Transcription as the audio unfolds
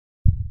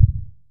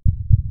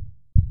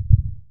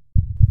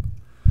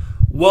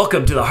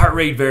Welcome to the Heart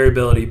Rate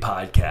Variability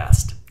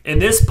Podcast. In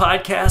this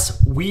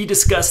podcast, we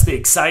discuss the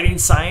exciting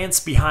science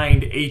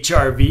behind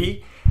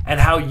HRV and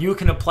how you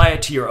can apply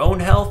it to your own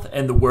health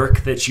and the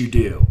work that you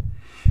do.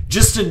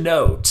 Just a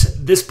note,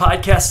 this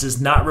podcast does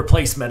not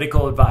replace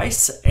medical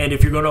advice, and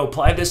if you're going to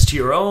apply this to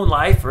your own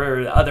life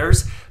or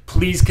others,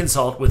 please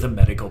consult with a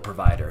medical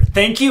provider.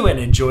 Thank you and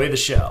enjoy the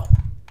show.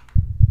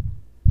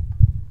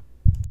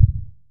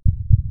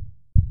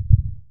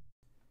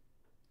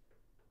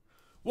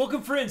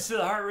 Welcome, friends, to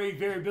the Heart Rate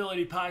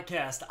Variability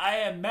Podcast. I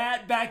am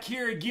Matt, back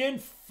here again,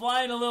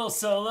 flying a little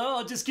solo.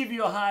 I'll just give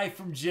you a hi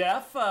from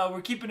Jeff.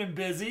 We're keeping him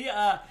busy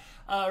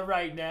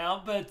right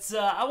now, but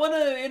I want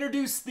to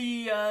introduce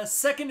the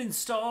second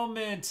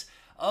installment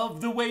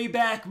of the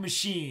Wayback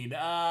Machine.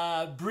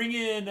 Bring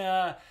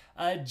in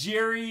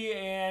Jerry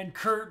and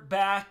Curt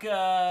back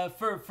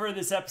for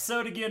this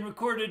episode, again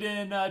recorded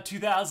in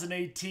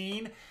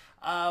 2018.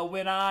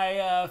 When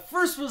I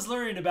first was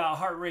learning about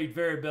heart rate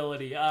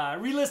variability. I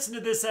re-listened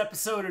to this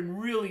episode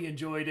and really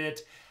enjoyed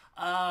it.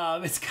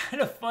 It's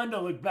kind of fun to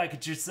look back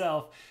at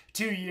yourself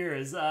 2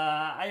 years.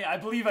 I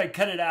believe I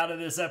cut it out of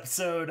this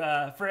episode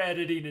for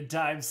editing and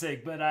time's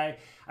sake, but I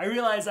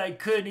realized I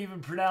couldn't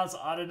even pronounce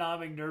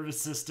autonomic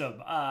nervous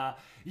system.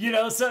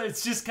 So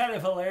it's just kind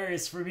of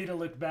hilarious for me to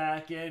look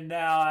back, and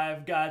now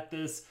I've got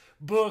this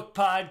book,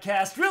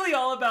 podcast, really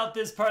all about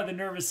this part of the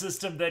nervous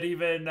system that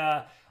even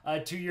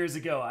 2 years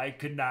ago I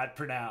could not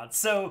pronounce.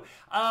 So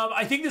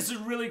I think this is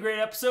a really great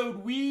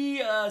episode.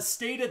 We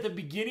stated at the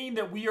beginning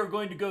that we are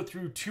going to go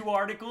through 2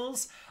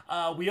 articles.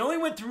 We only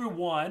went through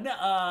one.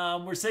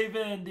 We're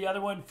saving the other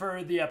one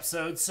for the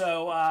episode.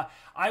 So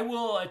I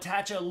will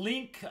attach a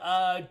link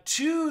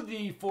to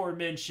the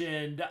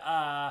aforementioned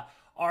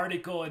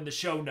article in the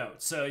show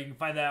notes. So you can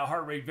find that at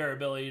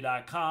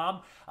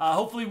heartrateVariability.com.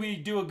 Hopefully we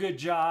do a good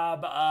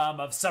job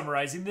of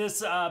summarizing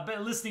this,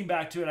 but listening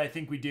back to it, I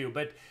think we do.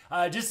 But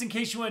just in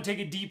case you want to take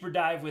a deeper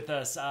dive with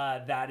us,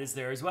 that is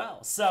there as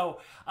well. So,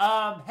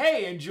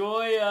 hey,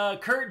 enjoy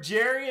Curt,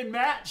 Jerry, and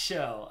Matt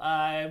show.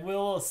 And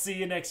we'll see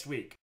you next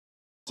week.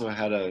 So I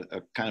had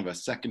a kind of a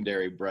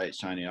secondary bright,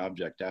 shiny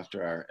object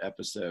after our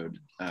episode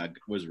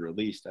was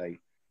released. I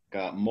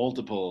got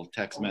multiple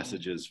text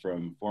messages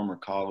from former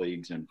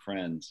colleagues and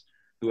friends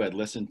who had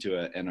listened to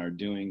it and are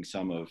doing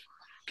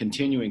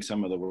continuing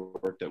some of the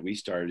work that we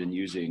started in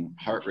using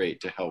heart rate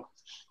to help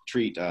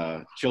treat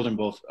children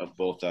both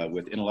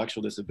with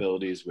intellectual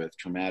disabilities, with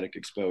traumatic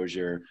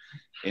exposure.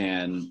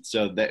 And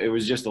so that it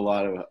was just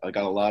I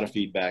got a lot of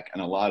feedback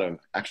and a lot of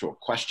actual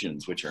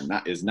questions, which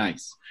is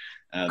nice.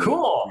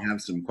 Cool. We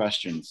have some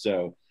questions.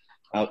 So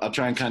I'll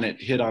try and kind of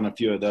hit on a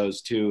few of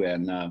those too.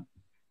 And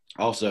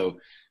also,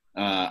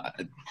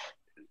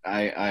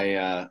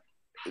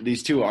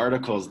 these 2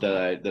 articles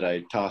that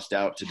I tossed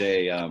out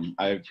today,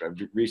 I've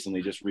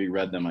recently just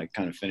reread them. I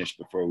kind of finished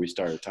before we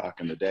started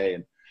talking today,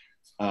 and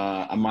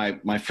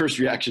my first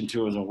reaction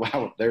to it was,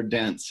 wow, they're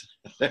dense.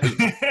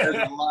 There's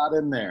a lot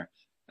in there.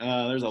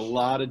 There's a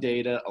lot of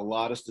data, a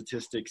lot of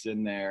statistics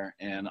in there,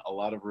 and a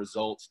lot of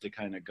results to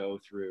kind of go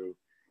through,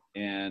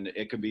 and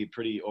it could be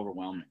pretty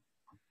overwhelming.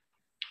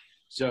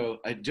 So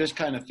I just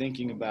kind of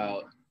thinking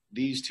about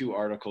these 2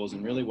 articles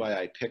and really why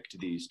I picked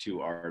these 2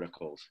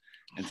 articles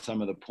and some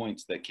of the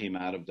points that came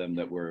out of them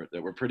that were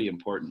pretty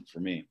important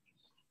for me.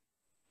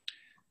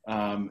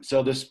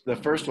 So the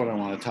first one I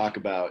want to talk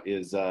about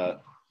is the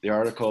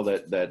article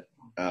that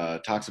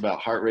talks about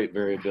heart rate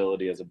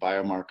variability as a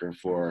biomarker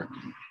for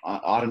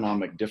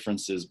autonomic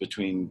differences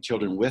between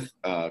children with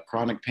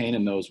chronic pain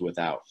and those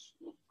without.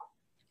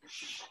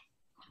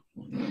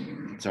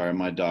 Sorry,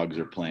 my dogs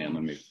are playing.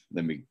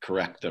 Let me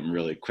correct them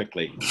really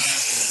quickly.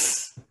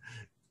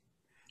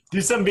 Do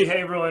some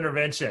behavioral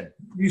intervention.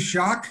 You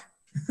shock?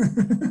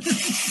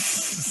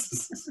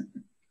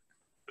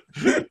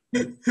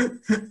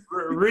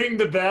 Ring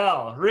the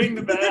bell. Ring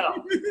the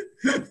bell.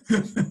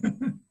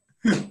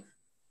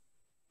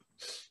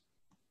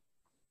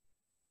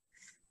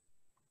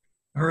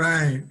 All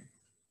right.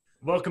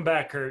 Welcome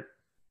back, Curt.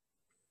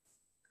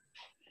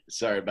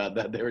 Sorry about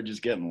that. They were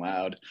just getting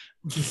loud.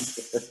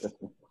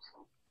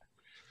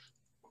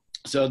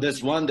 So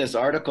this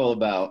article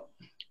about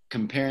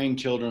comparing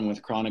children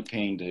with chronic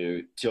pain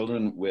to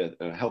children with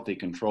healthy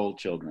controlled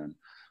children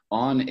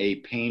on a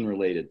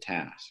pain-related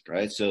task,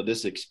 right? So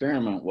this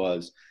experiment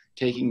was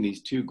taking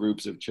these 2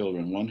 groups of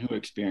children, one who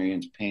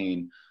experienced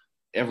pain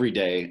every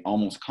day,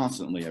 almost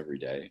constantly every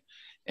day,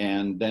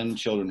 and then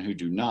children who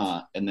do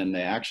not, and then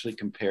they actually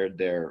compared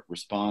their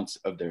response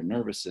of their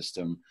nervous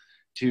system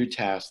to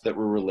tasks that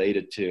were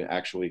related to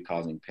actually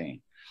causing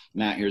pain.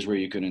 Matt, here's where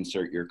you can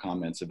insert your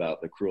comments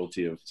about the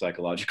cruelty of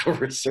psychological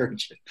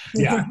research.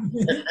 Yeah.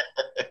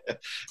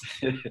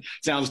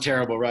 Sounds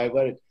terrible, right?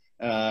 But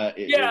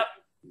yeah.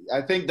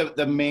 I think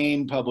the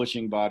main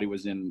publishing body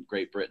was in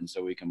Great Britain,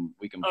 so we can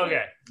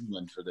okay.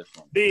 England for this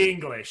one. The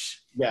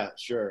English. Yeah,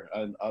 sure.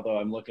 Although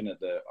I'm looking at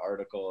the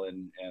article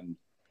and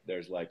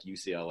there's like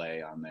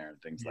UCLA on there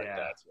and things like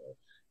that. So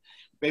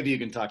maybe you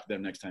can talk to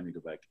them next time you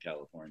go back to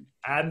California.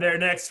 I'm there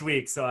next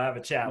week, so I'll have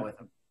a chat with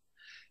them.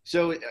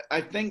 So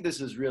I think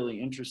this is really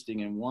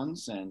interesting in one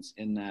sense,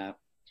 in that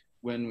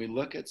when we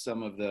look at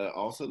some of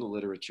also the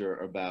literature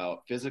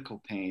about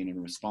physical pain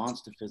and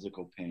response to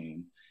physical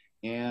pain,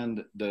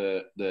 and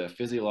the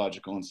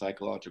physiological and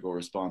psychological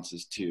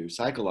responses to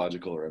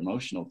psychological or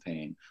emotional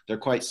pain, they're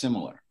quite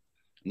similar,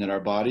 and that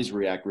our bodies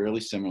react really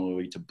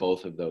similarly to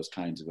both of those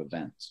kinds of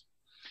events.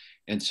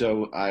 And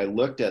so I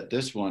looked at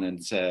this one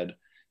and said,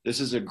 this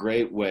is a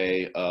great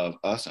way of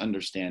us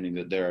understanding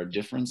that there are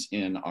differences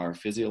in our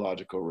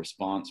physiological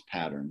response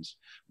patterns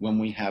when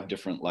we have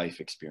different life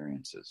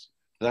experiences.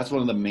 So that's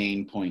one of the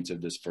main points of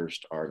this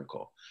first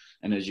article.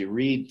 And as you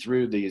read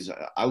through these,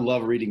 I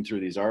love reading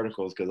through these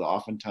articles because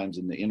oftentimes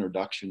in the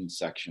introduction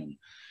section,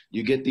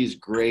 you get these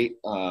great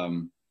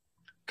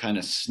kind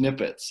of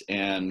snippets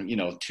and,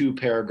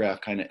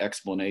 2-paragraph kind of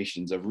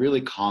explanations of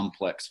really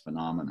complex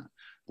phenomena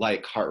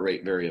like heart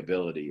rate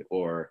variability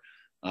or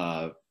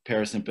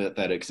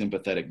parasympathetic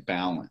sympathetic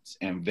balance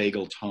and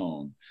vagal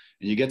tone.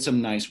 And you get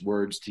some nice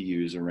words to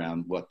use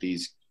around what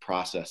these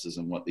processes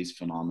and what these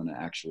phenomena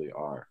actually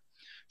are.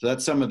 So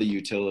that's some of the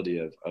utility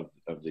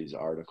of these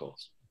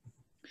articles.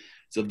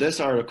 So this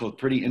article is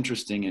pretty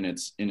interesting in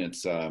its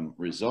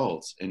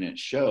results, and it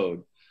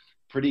showed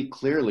pretty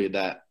clearly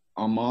that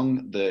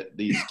among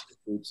these two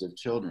groups of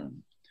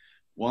children,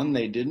 one,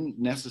 they didn't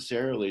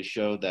necessarily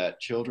show that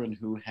children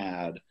who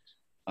had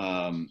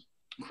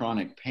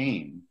chronic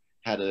pain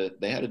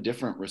they had a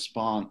different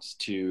response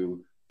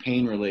to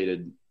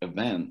pain-related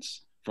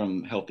events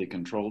from healthy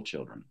control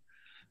children.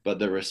 But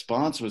the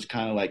response was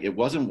kind of like, it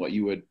wasn't what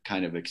you would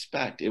kind of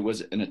expect. It was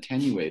an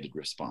attenuated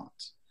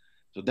response.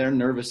 So their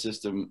nervous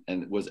system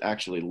was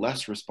actually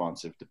less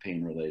responsive to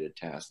pain-related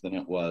tasks than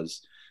it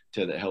was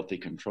to the healthy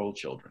control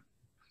children.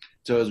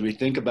 So as we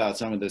think about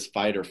some of this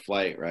fight or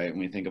flight, right, and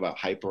we think about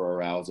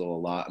hyperarousal a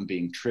lot and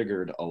being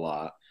triggered a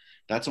lot,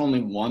 that's only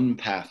one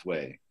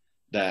pathway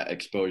that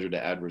exposure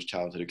to adverse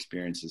childhood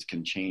experiences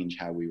can change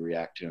how we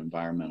react to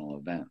environmental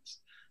events.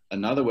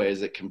 Another way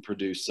is it can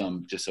produce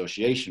some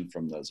dissociation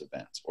from those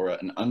events or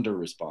an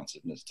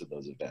under-responsiveness to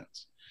those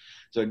events.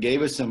 So it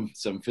gave us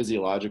some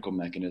physiological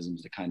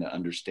mechanisms to kind of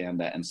understand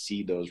that and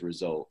see those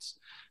results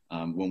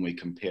when we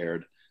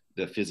compared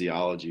the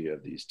physiology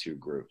of these two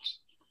groups.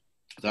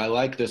 So I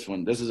like this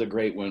one. This is a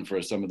great one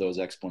for some of those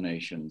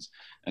explanations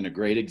and a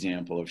great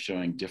example of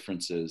showing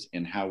differences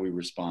in how we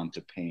respond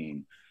to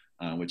pain,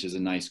 which is a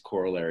nice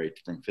corollary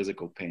from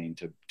physical pain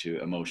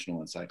to emotional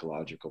and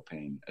psychological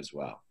pain as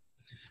well.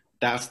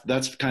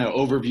 That's kind of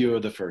overview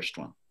of the first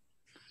one.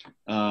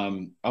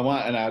 I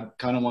want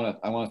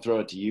to throw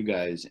it to you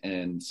guys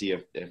and see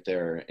if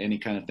there are any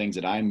kind of things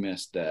that I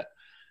missed that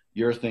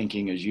you're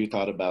thinking as you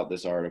thought about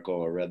this article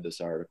or read this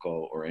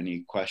article, or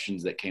any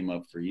questions that came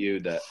up for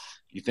you that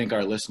you think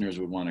our listeners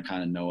would want to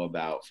kind of know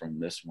about from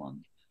this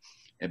one,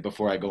 and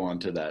before I go on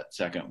to that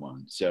second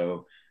one.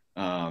 So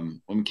let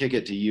me kick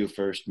it to you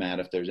first, Matt,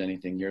 if there's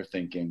anything you're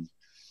thinking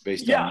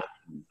based on.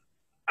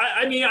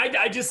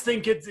 I just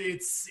think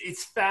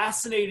it's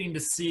fascinating to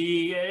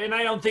see, and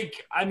I don't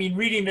think,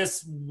 reading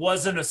this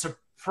wasn't a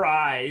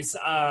surprise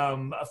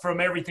from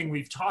everything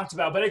we've talked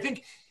about, but I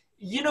think,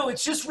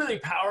 it's just really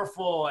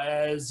powerful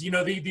as,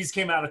 these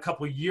came out a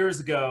couple of years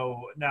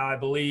ago now, I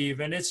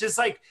believe, and it's just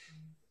like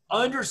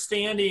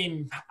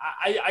understanding,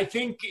 I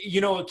think,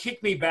 it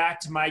kicked me back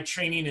to my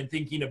training and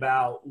thinking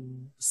about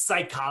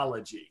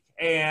psychology.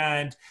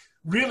 And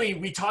really,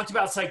 we talked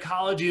about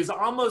psychology as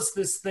almost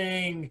this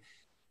thing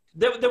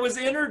that was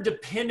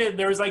interdependent.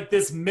 There was like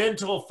this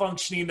mental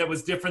functioning that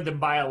was different than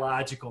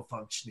biological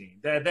functioning.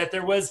 That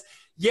there was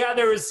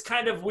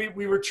kind of, we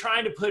were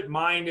trying to put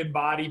mind and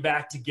body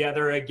back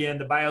together again.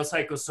 The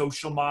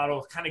biopsychosocial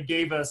model kind of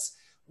gave us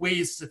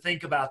ways to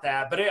think about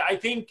that. But I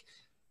think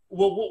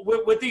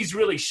what these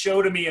really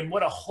show to me, and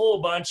what a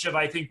whole bunch of,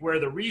 I think, where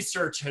the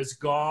research has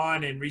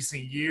gone in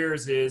recent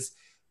years, is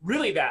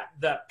really that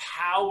the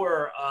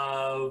power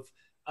of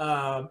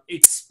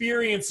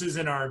experiences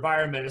in our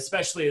environment,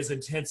 especially as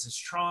intense as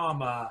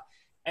trauma,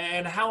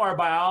 and how our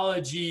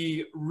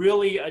biology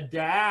really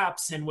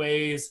adapts in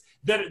ways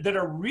that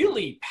are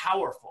really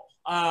powerful.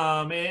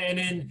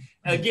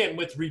 Again,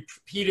 with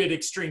repeated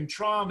extreme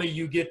trauma,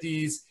 you get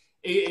these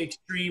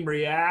extreme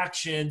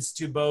reactions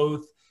to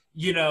both,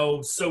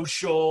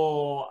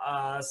 social,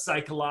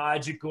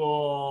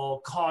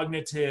 psychological,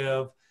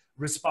 cognitive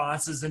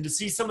responses. And to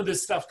see some of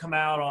this stuff come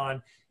out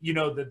on,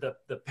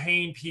 the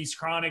pain piece,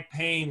 chronic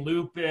pain,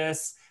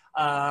 lupus,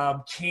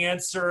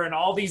 cancer, and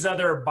all these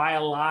other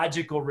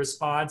biological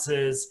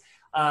responses,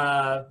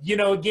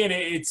 again,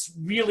 it's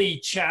really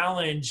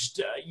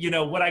challenged,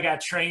 what I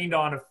got trained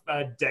on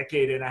a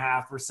decade and a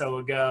half or so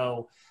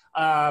ago,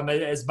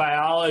 as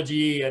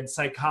biology and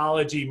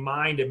psychology,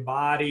 mind and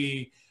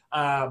body,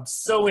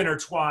 so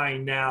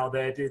intertwined now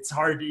that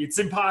it's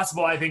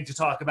impossible, I think, to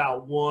talk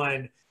about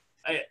one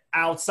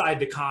outside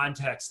the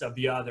context of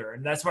the other.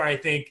 And that's where I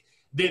think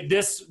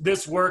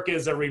this work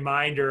is a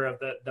reminder of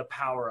the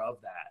power of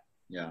that.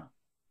 Yeah.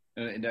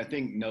 And I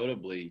think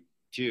notably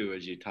too,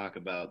 as you talk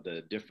about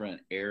the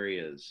different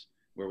areas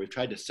where we've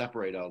tried to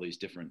separate all these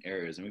different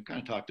areas. And we've kind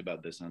of talked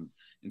about this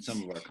in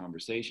some of our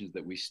conversations,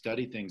 that we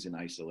study things in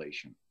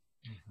isolation.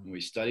 And we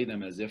study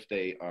them as if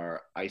they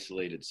are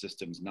isolated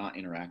systems, not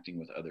interacting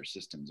with other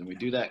systems. And we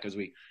do that because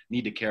we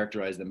need to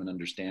characterize them and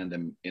understand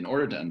them in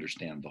order to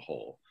understand the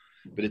whole.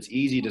 But it's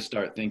easy to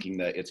start thinking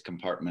that it's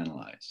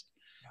compartmentalized.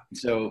 And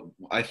so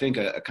I think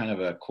a kind of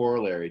a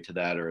corollary to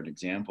that, or an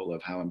example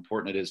of how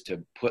important it is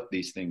to put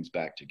these things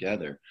back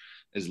together,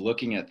 is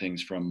looking at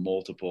things from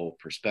multiple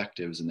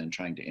perspectives and then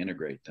trying to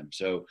integrate them.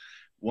 So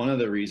one of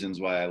the reasons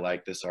why I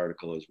like this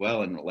article as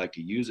well, and like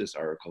to use this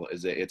article,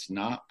 is that it's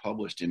not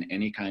published in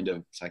any kind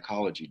of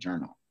psychology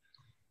journal.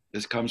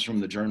 This comes from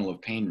the Journal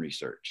of Pain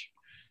Research.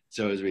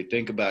 So as we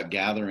think about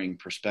gathering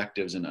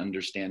perspectives and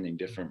understanding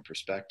different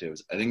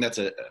perspectives, I think that's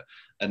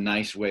a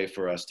nice way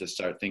for us to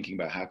start thinking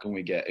about how can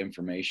we get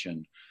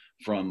information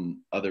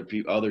from other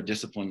people, other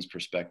disciplines'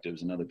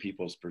 perspectives and other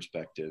people's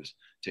perspectives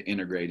to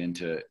integrate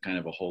into kind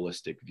of a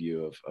holistic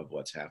view of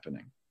what's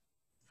happening.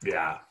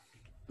 Yeah.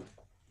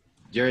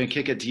 Jerry,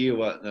 kick it to you.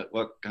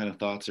 What kind of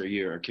thoughts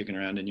are kicking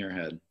around in your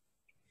head?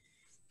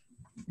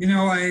 You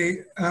know,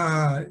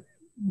 I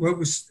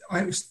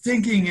was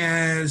thinking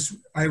as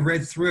I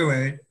read through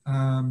it,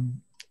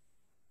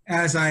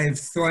 as I've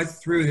thought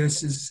through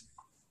this, is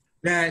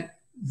that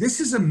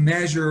this is a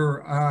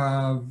measure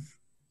of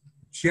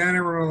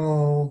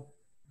general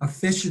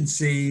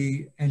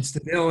efficiency and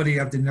stability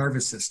of the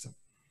nervous system,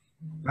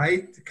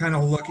 right? Kind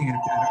of looking at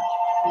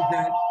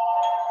that.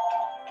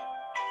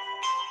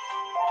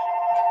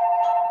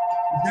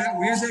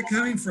 Where's that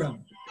coming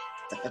from?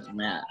 That's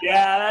Matt.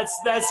 Yeah,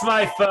 that's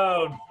my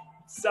phone.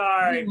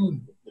 Sorry.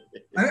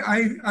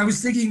 I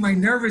was thinking my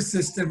nervous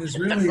system is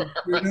really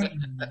screwed up.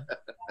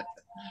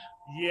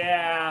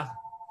 Yeah.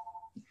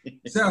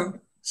 So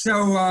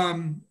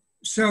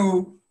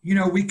you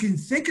know, we can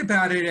think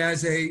about it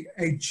as a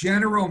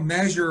general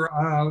measure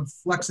of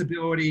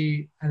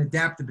flexibility and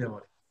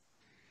adaptability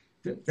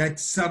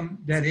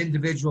that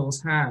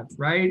individuals have,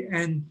 right?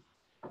 And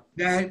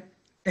that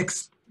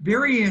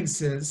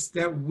experiences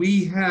that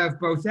we have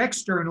both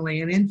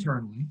externally and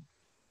internally,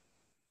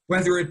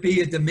 whether it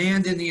be a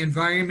demand in the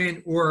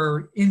environment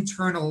or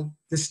internal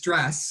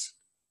distress,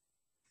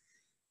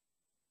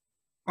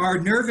 our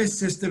nervous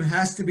system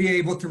has to be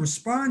able to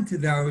respond to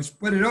those,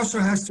 but it also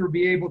has to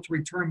be able to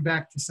return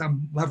back to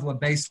some level of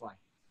baseline.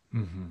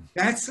 Mm-hmm.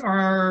 That's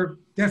our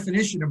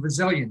definition of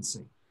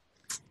resiliency,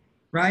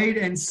 right?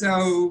 And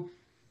so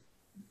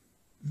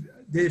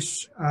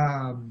this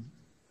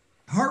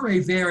heart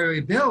rate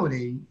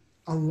variability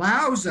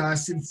allows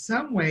us in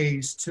some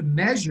ways to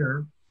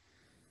measure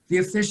the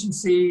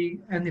efficiency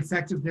and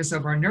effectiveness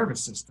of our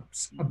nervous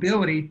system's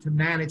ability to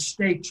manage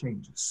state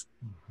changes.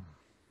 Mm-hmm.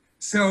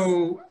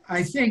 So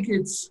I think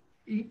it's,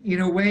 in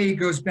a way, it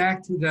goes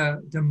back to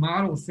the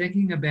model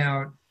thinking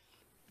about,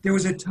 there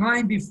was a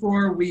time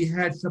before we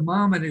had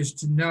thermometers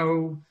to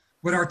know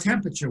what our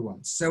temperature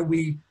was. So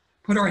we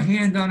put our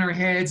hand on our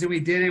heads and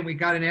we did it and we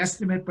got an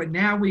estimate, but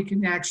now we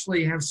can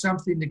actually have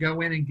something to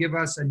go in and give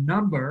us a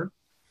number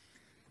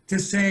to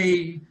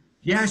say,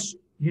 yes,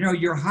 you know,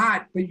 you're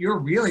hot, but you're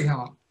really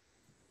hot,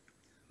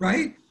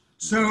 right?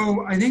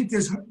 So I think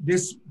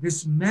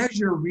this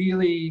measure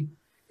really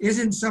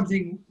isn't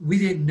something we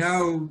didn't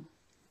know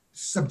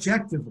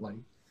subjectively,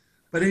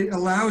 but it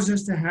allows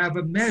us to have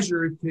a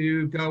measure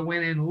to go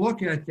in and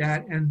look at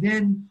that. And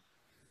then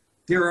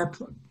there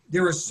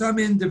are some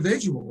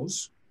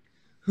individuals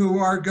who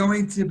are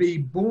going to be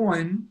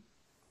born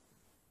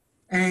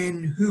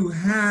and who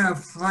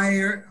have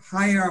higher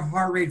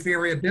heart rate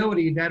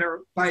variability, that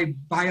are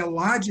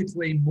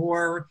biologically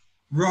more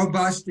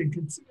robust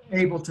and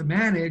able to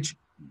manage.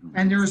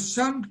 And there are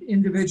some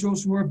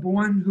individuals who are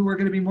born who are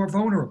going to be more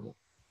vulnerable.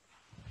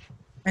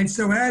 And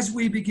so as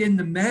we begin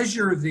to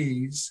measure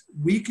these,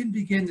 we can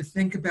begin to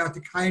think about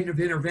the kind of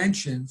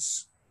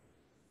interventions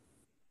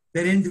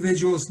that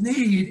individuals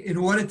need in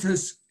order to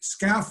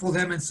scaffold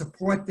them and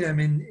support them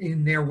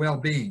in their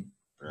well-being.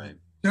 Right.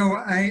 So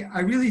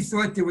I really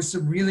thought there was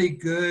some really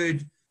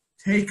good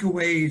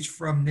takeaways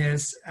from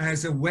this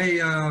as a way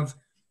of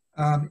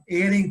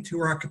adding to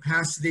our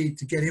capacity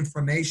to get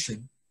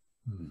information,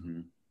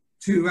 mm-hmm.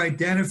 to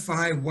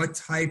identify what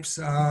types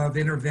of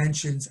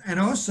interventions, and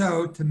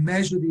also to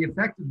measure the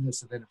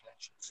effectiveness of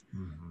interventions.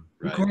 Mm-hmm.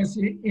 Right. Because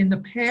in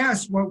the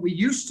past, what we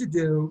used to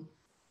do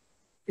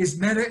is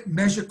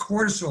measure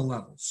cortisol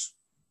levels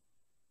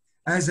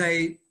as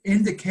an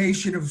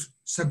indication of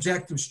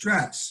subjective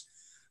stress.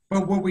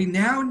 But what we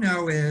now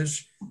know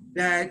is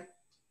that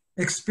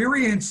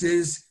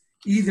experiences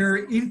either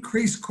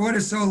increase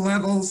cortisol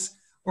levels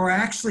or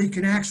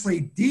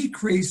can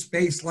decrease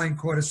baseline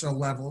cortisol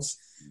levels.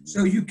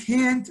 So you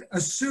can't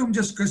assume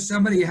just because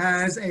somebody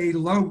has a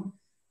low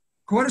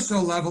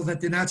cortisol level that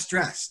they're not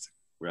stressed.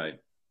 Right,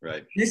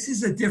 right. This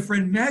is a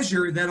different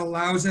measure that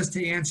allows us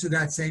to answer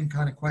that same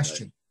kind of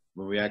question. Right.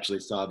 When we actually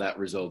saw that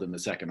result in the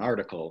second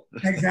article.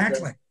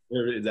 Exactly.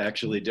 There is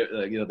actually,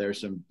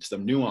 there's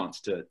some nuance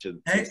to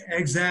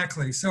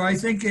Exactly. So I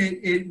think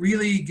it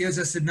really gives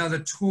us another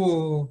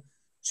tool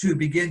to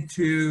begin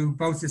to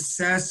both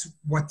assess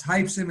what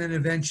types of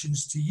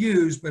interventions to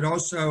use, but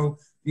also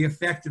the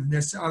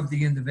effectiveness of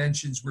the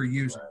interventions we're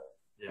using.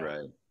 Yeah.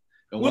 Right.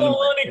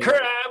 Well, and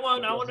Curt, I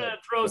want to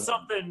throw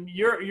something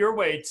your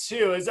way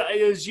too.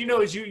 As you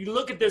know, as you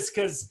look at this,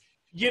 because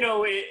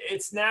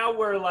it's now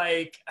where,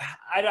 like,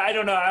 I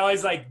don't know. I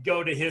always like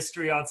go to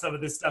history on some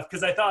of this stuff,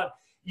 because I thought,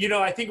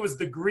 I think it was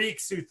the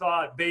Greeks who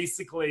thought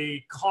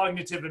basically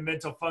cognitive and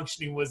mental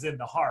functioning was in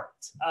the heart.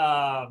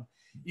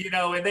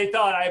 And they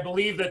thought, I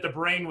believe, that the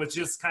brain was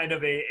just kind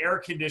of a air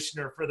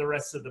conditioner for the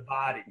rest of the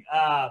body.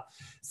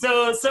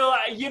 So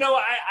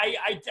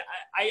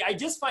I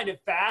just find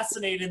it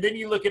fascinating. And then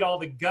you look at all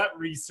the gut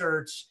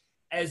research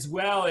as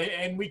well,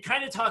 and we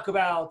kind of talk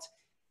about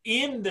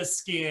in the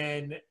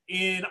skin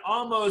in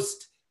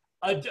almost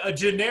a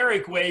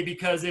generic way,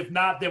 because if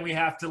not, then we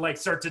have to like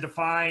start to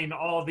define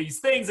all these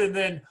things, and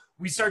then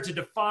we start to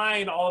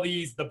define all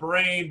these: the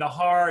brain, the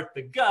heart,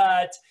 the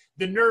gut,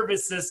 the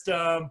nervous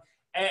system.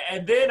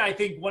 And then I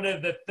think one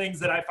of the things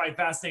that I find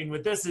fascinating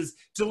with this is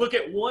to look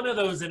at one of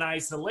those in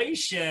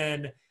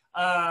isolation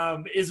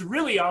is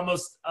really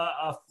almost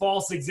a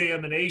false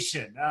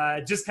examination.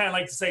 Just kind of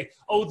like to say,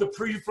 oh, the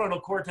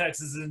prefrontal cortex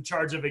is in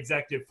charge of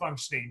executive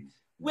functioning.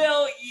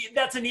 Well,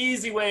 that's an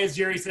easy way, as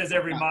Jerry says,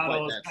 every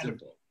model is kind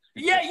of,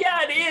 yeah,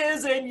 it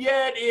is. And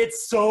yet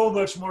it's so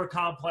much more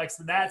complex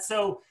than that.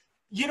 So,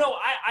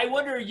 I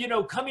wonder,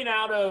 coming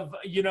out of,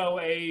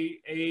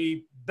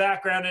 a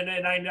background,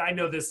 and I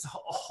know this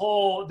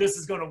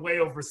is going to way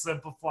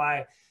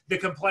oversimplify the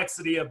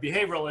complexity of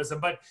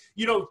behavioralism, but,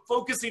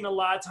 focusing a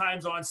lot of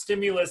times on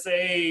stimulus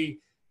A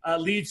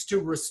leads to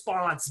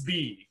response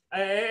B.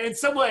 And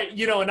somewhat,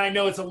 and I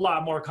know it's a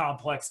lot more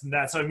complex than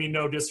that, so I mean,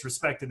 no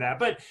disrespect to that,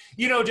 but,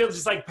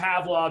 just like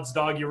Pavlov's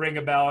dog, you ring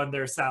a bell and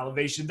there's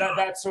salivation,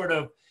 that sort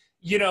of,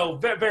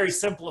 very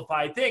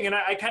simplified thing. And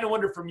I kind of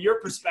wonder, from your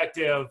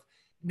perspective,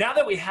 now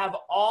that we have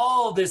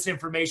all this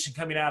information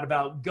coming out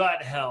about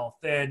gut health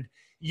and,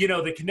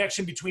 the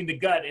connection between the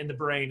gut and the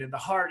brain, and the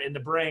heart and the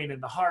brain,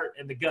 and the heart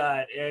and the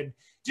gut, and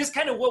just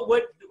kind of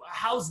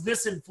how's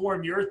this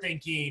inform your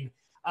thinking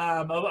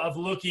of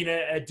looking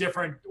at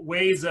different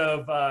ways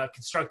of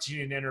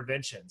constructing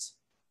interventions?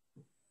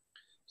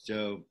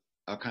 So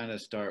I'll kind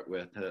of start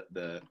with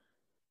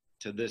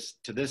to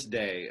this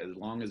day, as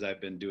long as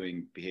I've been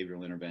doing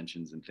behavioral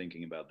interventions and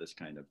thinking about this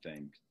kind of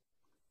thing,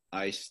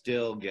 I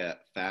still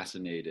get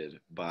fascinated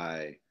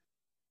by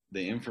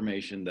the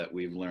information that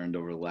we've learned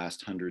over the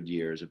last 100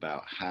 years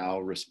about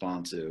how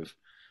responsive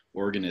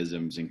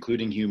organisms,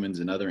 including humans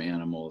and other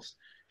animals,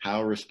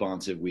 how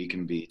responsive we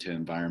can be to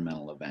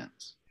environmental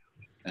events,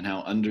 and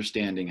how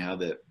understanding how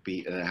the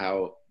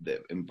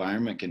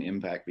environment can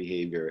impact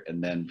behavior,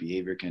 and then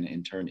behavior can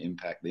in turn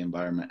impact the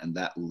environment, and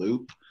that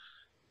loop,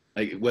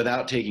 like,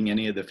 without taking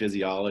any of the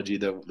physiology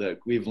that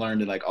we've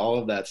learned, and like all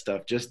of that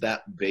stuff, just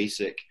that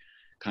basic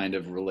kind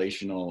of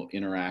relational,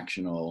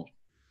 interactional,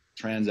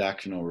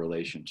 transactional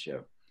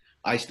relationship.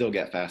 I still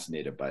get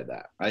fascinated by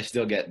that. I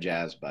still get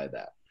jazzed by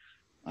that.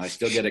 I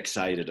still get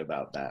excited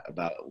about that,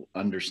 about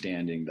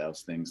understanding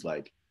those things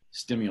like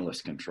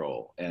stimulus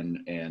control and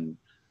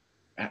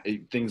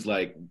things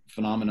like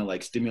phenomena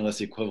like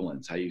stimulus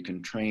equivalence, how you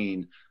can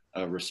train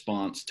a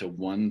response to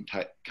one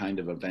kind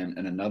of event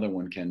and another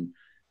one can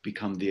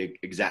become the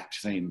exact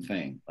same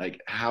thing. Like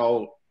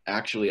how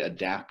actually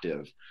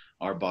adaptive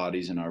our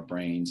bodies and our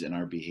brains and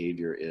our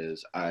behavior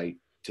is. I,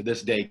 to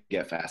this day,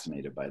 get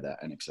fascinated by that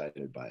and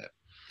excited by it.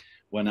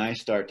 When I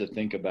start to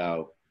think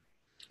about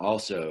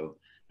also,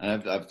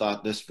 and I've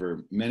thought this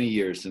for many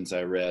years since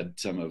I read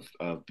some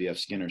of B.F.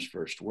 Skinner's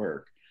first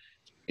work,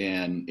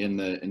 and in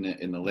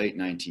the late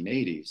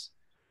 1980s,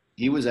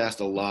 he was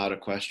asked a lot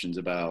of questions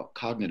about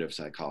cognitive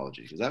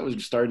psychology, because that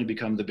was starting to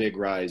become the big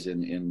rise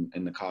in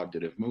the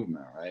cognitive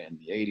movement, right? In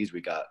the 80s,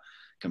 we got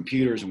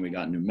computers and we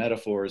got new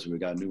metaphors and we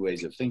got new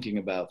ways of thinking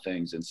about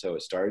things. And so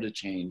it started to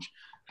change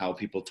how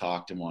people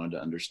talked and wanted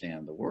to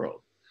understand the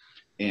world.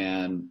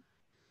 And,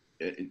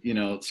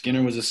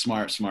 Skinner was a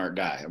smart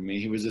guy. I mean,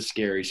 he was a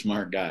scary,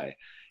 smart guy.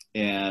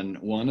 And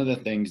one of the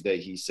things that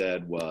he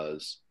said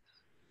was,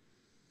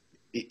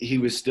 he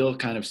was still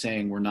kind of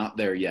saying, we're not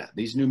there yet.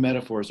 These new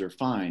metaphors are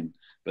fine,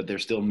 but they're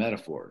still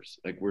metaphors.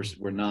 Like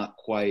we're not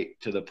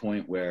quite to the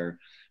point where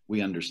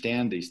we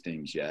understand these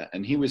things yet.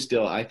 And he was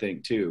still, I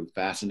think too,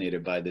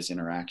 fascinated by this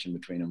interaction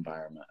between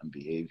environment and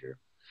behavior.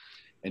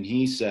 And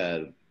he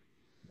said,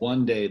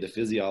 one day the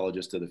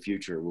physiologist of the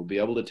future will be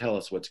able to tell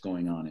us what's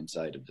going on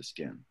inside of the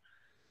skin.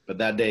 But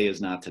that day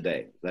is not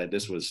today.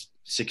 This was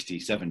 60,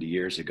 70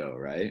 years ago,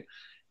 right?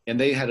 And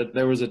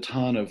there was a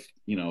ton of,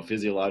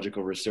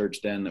 physiological research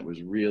then that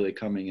was really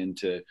coming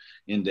into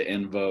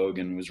in vogue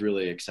and was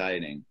really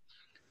exciting.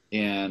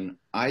 And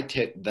I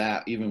took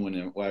that even when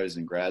I was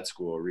in grad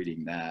school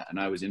reading that, and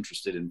I was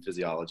interested in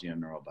physiology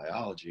and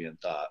neurobiology and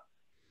thought,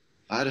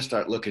 I had to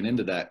start looking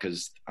into that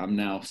because I'm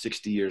now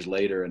 60 years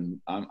later and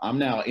I'm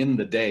now in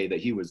the day that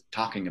he was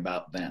talking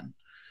about then.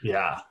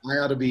 Yeah. I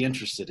ought to be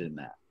interested in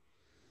that.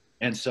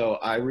 And so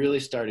I really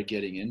started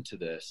getting into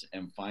this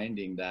and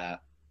finding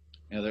that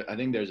I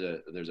think there's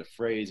a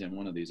phrase in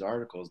one of these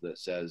articles that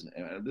says,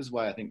 and this is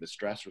why I think the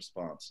stress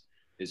response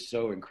is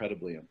so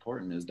incredibly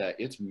important, is that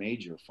its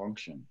major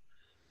function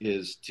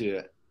is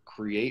to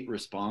create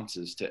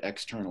responses to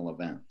external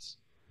events,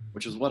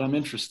 which is what I'm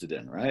interested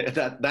in, right?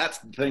 That's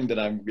the thing that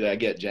I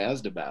get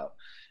jazzed about.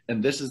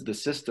 And this is the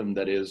system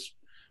that is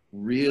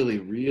really,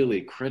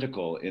 really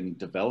critical in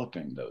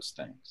developing those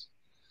things.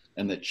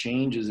 And the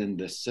changes in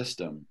this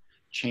system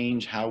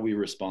change how we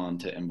respond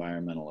to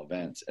environmental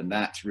events. And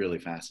that's really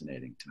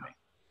fascinating to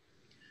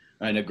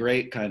me. And a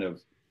great kind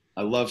of,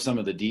 I love some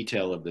of the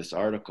detail of this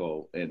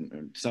article,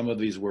 and some of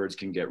these words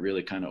can get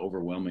really kind of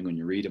overwhelming when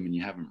you read them and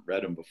you haven't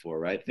read them before,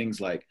 right?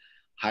 Things like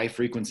high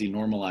frequency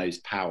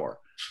normalized power,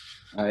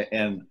 right?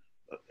 And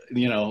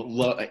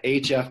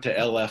HF to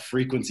LF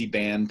frequency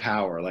band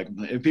power. Like,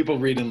 if people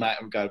reading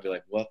that, we've got to be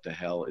like, what the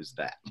hell is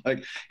that?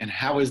 Like, and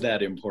how is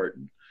that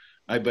important?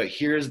 Right? But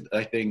here's,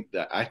 I think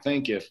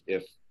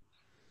if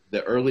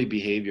the early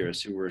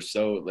behaviorists who were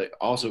so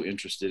also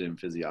interested in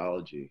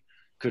physiology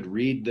could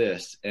read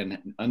this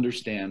and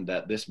understand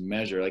that this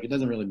measure, like, it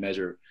doesn't really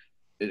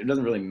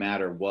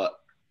matter what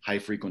high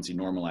frequency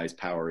normalized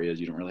power is.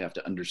 You don't really have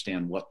to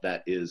understand what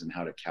that is and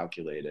how to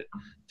calculate it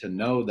to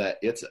know that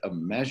it's a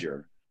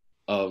measure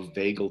of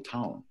vagal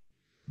tone.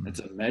 It's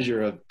a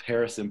measure of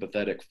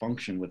parasympathetic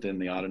function within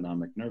the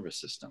autonomic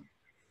nervous system.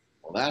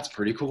 Well, that's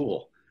pretty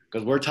cool,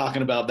 because we're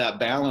talking about that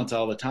balance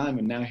all the time.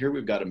 And now here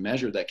we've got a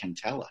measure that can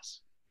tell us.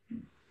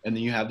 And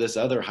then you have this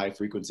other high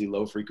frequency,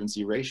 low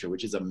frequency ratio,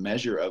 which is a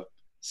measure of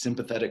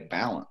sympathetic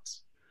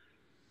balance.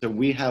 So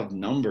we have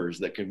numbers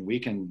that we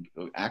can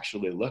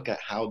actually look at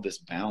how this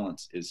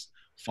balance is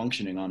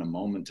functioning on a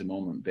moment to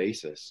moment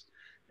basis,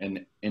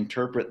 and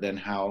interpret then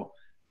how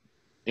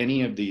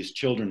any of these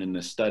children in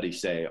this study,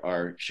 say,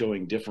 are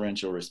showing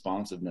differential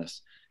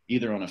responsiveness,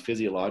 either on a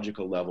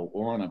physiological level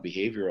or on a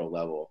behavioral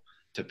level,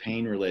 to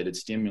pain related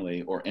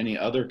stimuli or any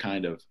other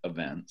kind of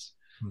events,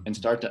 and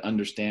start to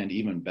understand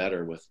even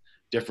better with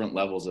different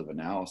levels of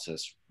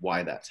analysis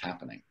why that's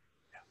happening.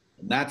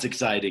 And that's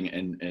exciting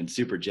and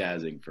super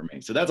jazzing for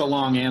me. So that's a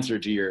long answer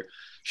to your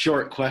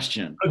short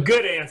question. A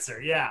good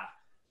answer, yeah.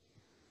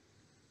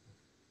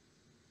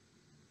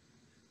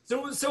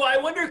 So I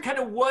wonder kind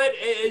of what,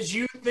 as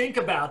you think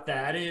about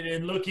that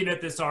and looking at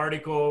this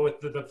article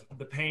with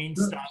the pain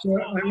stuff. So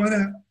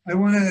I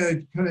want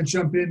to kind of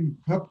jump in.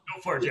 Go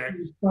for it, Jack.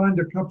 Respond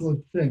to a couple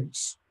of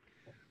things.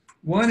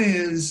 One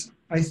is,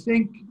 I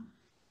think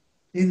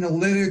in the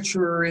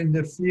literature in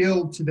the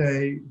field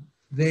today,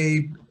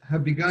 they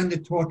have begun to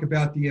talk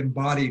about the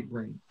embodied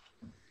brain.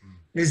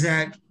 Is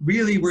that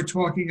really we're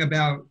talking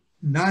about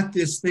not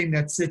this thing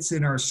that sits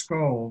in our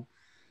skull,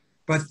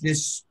 but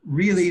this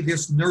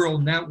neural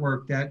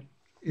network that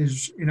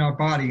is in our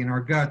body, in our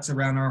guts,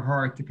 around our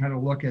heart, to kind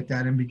of look at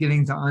that and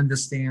beginning to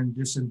understand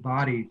this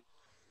embodied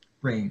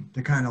brain,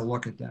 to kind of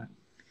look at that.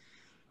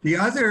 The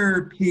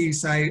other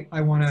piece I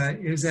want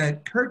to, is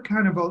that Curt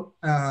kind of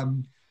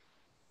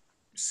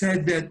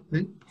said that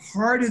the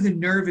part of the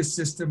nervous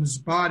system's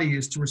body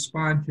is to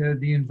respond to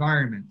the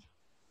environment.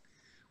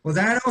 Well,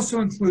 that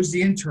also includes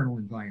the internal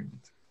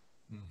environment.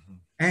 Mm-hmm.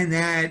 And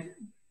that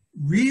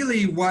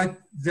really what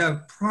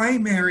the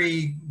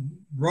primary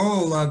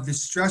role of the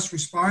stress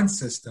response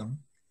system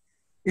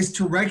is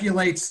to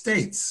regulate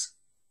states,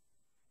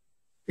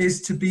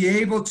 is to be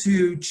able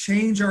to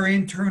change our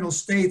internal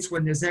states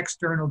when there's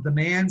external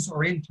demands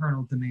or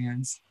internal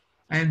demands,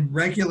 and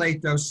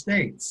regulate those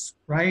states,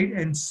 right?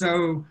 And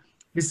so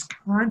this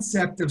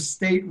concept of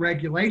state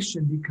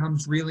regulation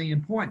becomes really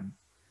important.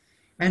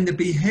 And the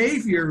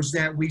behaviors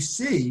that we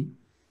see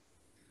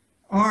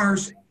are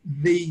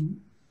the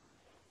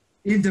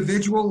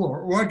individual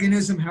or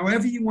organism,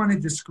 however you want to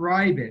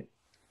describe it,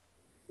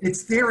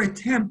 it's their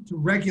attempt to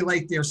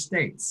regulate their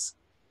states,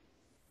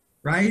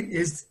 right?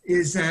 Is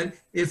that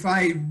if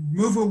I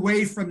move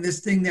away from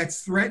this thing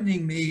that's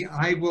threatening me,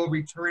 I will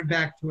return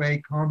back to a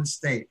calm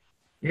state.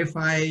 If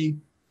I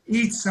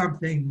eat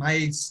something,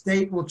 my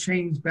state will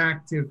change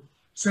back to,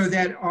 so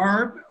that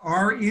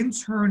our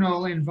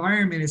internal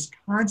environment is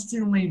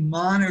constantly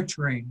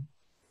monitoring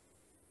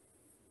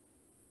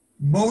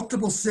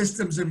multiple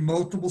systems and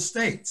multiple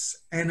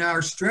states. And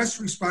our stress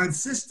response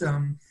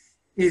system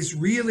is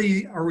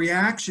really a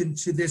reaction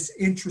to this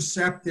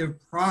interoceptive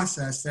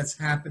process that's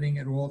happening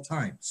at all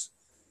times.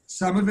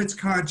 Some of it's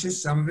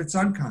conscious, some of it's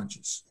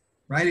unconscious,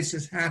 right? It's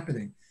just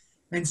happening.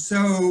 And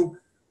so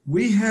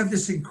we have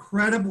this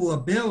incredible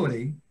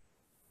ability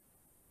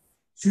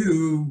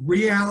to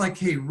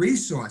reallocate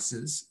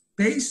resources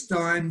based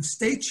on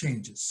state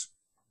changes,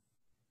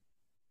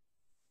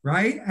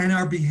 right? And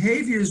our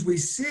behaviors we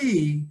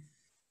see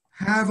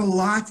have a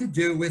lot to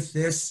do with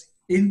this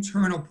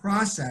internal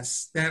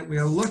process that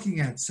we're looking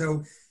at.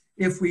 So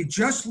if we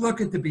just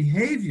look at the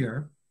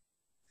behavior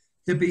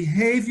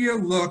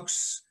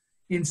looks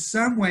in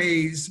some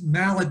ways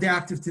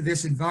maladaptive to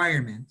this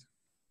environment.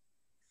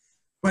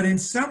 But in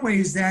some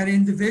ways, that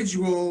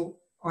individual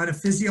on a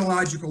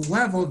physiological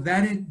level,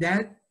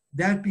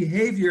 that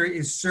behavior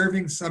is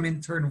serving some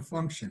internal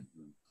function,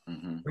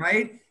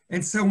 right?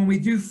 And so when we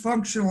do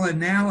functional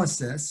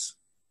analysis,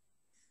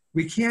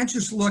 we can't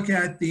just look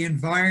at the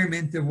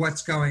environment of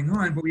what's going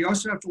on, but we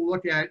also have to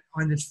look at,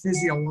 on this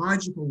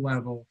physiological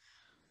level,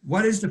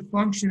 what is the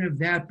function of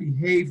that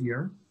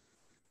behavior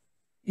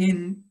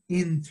in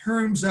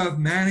terms of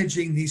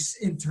managing these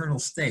internal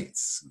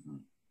states,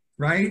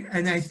 right?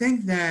 And I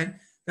think that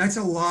that's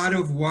a lot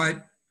of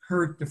what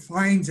Curt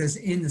defines as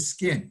in the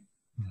skin,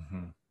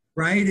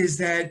 right? Is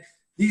that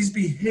these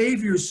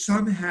behaviors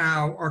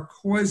somehow are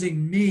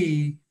causing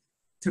me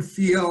to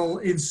feel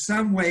in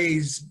some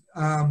ways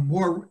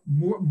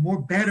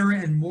more better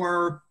and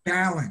more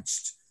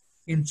balanced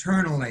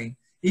internally,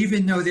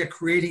 even though they're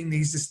creating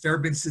these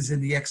disturbances in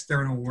the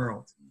external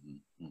world.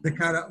 They're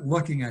kind of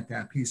looking at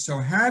that piece. So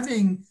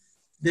having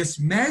this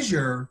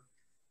measure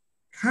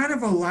kind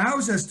of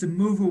allows us to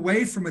move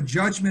away from a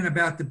judgment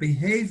about the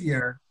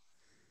behavior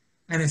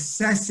and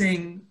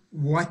assessing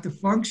what the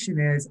function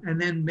is,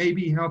 and then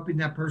maybe helping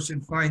that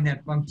person find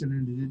that function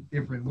in a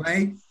different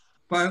way.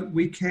 But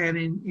we can,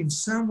 in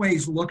some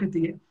ways, look at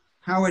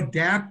how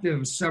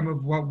adaptive some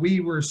of what we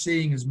were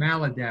seeing as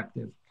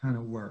maladaptive kind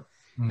of were.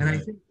 And I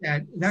think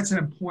that that's an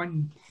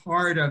important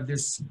part of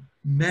this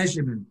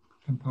measurement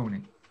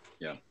component.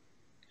 Yeah.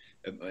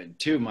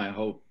 Too, my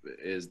hope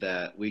is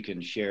that we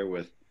can share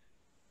with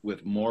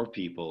more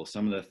people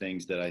some of the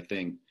things that I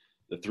think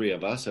the three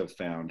of us have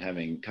found,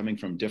 coming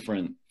from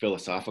different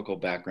philosophical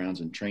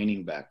backgrounds and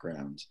training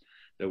backgrounds,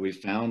 that we've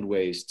found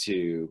ways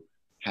to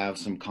have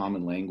some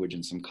common language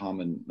and some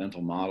common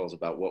mental models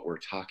about what we're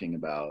talking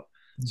about,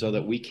 so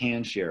that we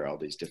can share all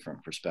these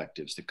different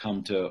perspectives to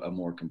come to a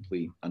more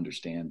complete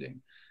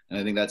understanding. And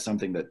I think that's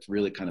something that's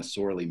really kind of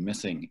sorely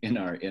missing in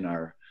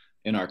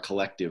our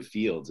collective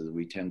fields, is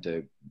we tend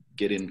to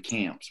get in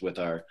camps with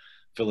our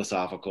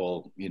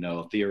philosophical,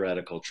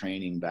 theoretical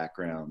training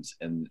backgrounds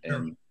and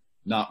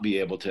not be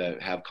able to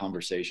have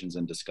conversations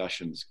and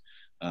discussions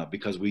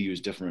because we use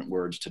different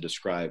words to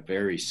describe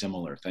very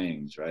similar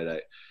things,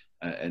 right?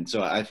 And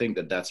so I think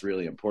that that's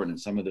really important.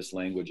 And some of this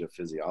language of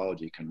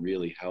physiology can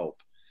really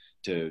help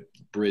to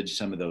bridge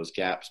some of those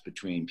gaps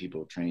between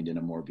people trained in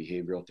a more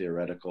behavioral,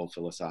 theoretical,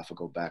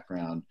 philosophical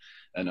background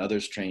and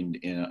others trained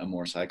in a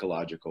more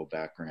psychological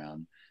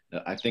background.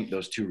 I think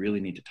those two really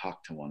need to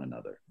talk to one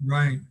another.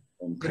 Right.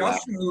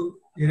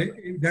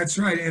 That's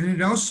right. And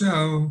it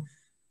also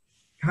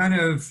kind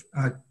of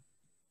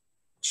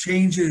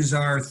changes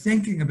our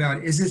thinking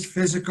about, is this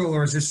physical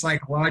or is this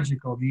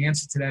psychological? The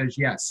answer to that is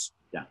yes.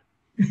 Yeah.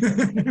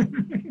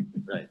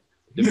 Right.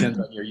 Depends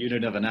on your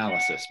unit of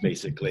analysis,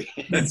 basically.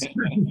 That's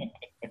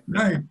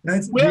right.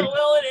 That's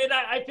well, and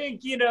I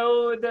think,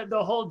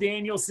 the whole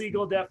Daniel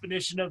Siegel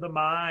definition of the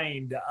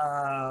mind,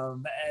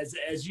 as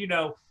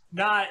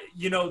not,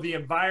 the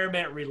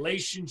environment,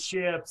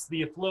 relationships,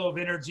 the flow of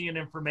energy and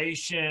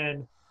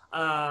information,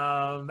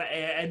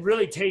 and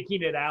really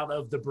taking it out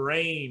of the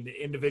brain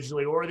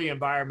individually or the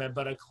environment,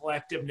 but a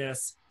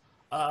collectiveness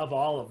of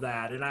all of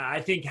that. And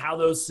I think how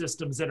those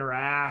systems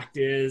interact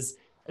is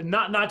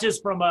not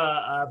just from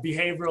a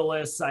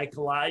behavioralist,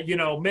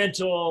 psychological,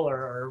 mental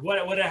or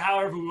whatever,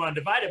 however we want to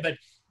divide it, but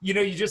you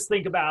just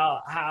think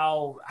about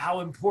how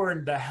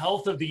important the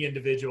health of the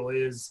individual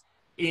is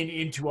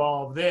into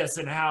all of this,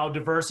 and how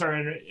diverse our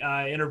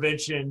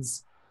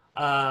interventions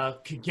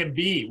can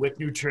be with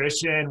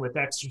nutrition, with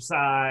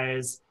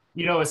exercise,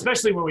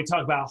 especially when we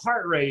talk about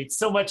heart rate.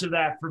 So much of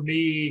that for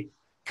me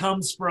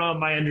comes from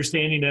my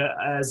understanding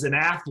as an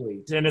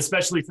athlete, and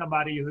especially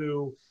somebody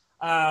who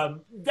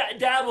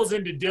dabbles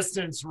into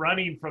distance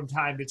running from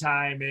time to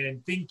time,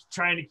 and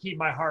trying to keep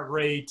my heart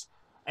rate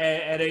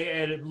at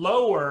a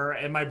lower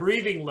and my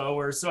breathing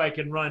lower so I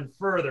can run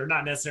further,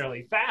 not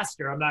necessarily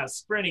faster. I'm not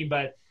sprinting,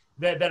 but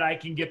that I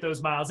can get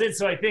those miles in.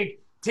 So I think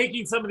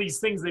taking some of these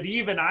things that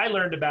even I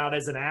learned about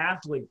as an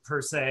athlete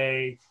per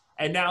se,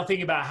 and now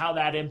thinking about how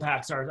that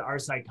impacts our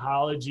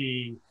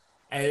psychology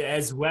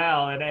as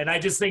well. And I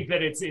just think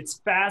that it's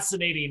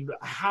fascinating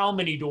how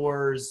many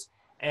doors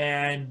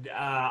and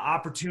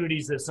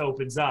opportunities this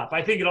opens up.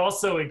 I think it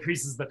also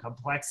increases the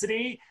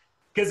complexity,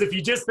 because if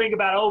you just think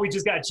about, we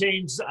just got to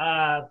change,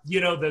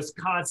 this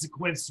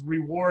consequence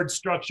reward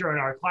structure in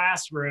our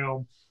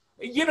classroom,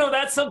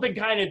 that's something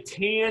kind of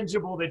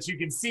tangible that you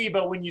can see.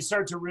 But when you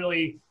start to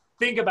really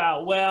think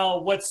about,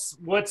 what's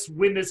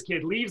when this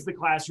kid leaves the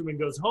classroom and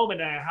goes home,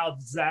 and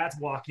how's that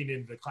walking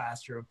into the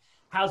classroom?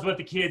 How's what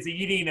the kid's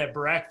eating at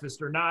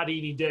breakfast or not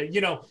eating,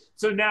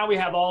 so now we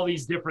have all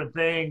these different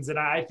things. And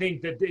I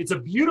think that it's a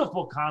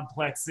beautiful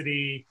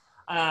complexity,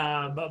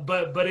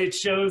 but it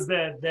shows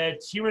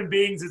that human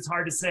beings, it's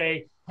hard to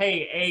say,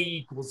 hey, A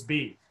equals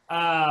B.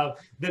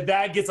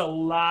 That gets a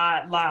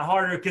lot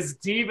harder, because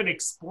to even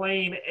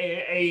explain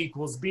A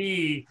equals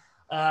B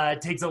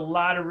takes a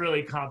lot of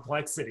really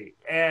complexity.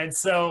 And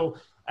so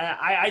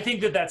I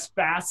think that's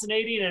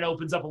fascinating, and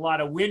opens up a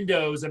lot of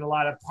windows and a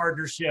lot of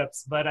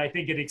partnerships, but I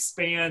think it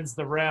expands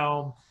the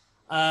realm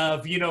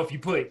of, if you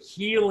put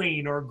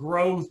healing or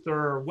growth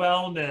or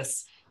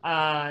wellness,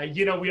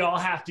 we all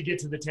have to get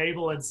to the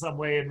table in some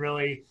way and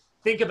really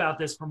think about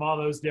this from all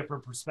those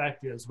different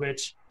perspectives,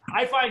 which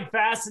I find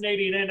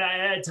fascinating, and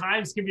at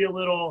times can be a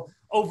little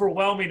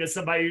overwhelming to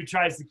somebody who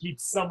tries to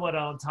keep somewhat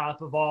on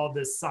top of all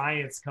this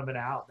science coming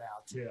out now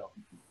too.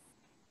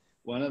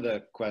 One of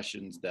the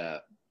questions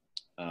that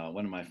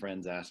one of my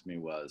friends asked me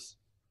was,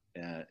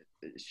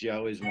 she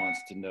always wants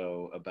to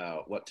know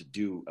about what to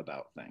do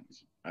about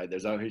things. Right?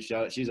 There's always,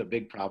 she's a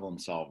big problem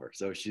solver.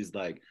 So she's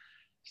like,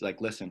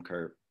 listen,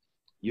 Curt,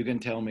 you can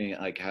tell me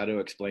like how to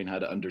explain how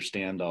to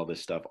understand all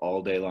this stuff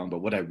all day long,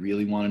 but what I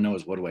really want to know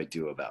is what do I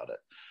do about it?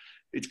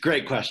 It's a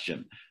great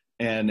question.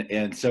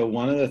 And so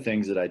one of the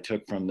things that I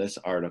took from this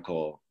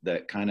article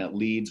that kind of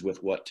leads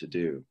with what to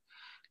do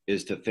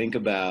is to think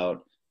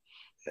about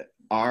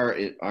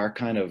our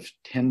kind of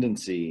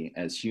tendency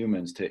as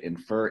humans to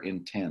infer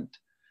intent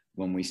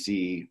when we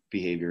see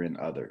behavior in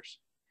others.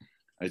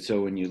 And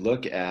so when you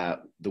look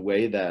at the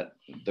way that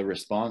the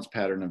response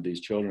pattern of these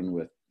children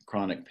with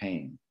chronic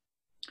pain,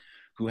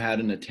 who had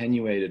an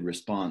attenuated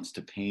response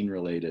to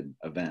pain-related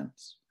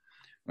events,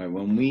 right?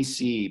 When we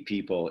see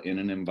people in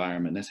an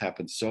environment, this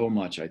happens so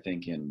much, I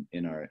think,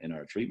 in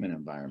our treatment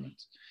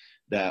environments,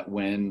 that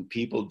when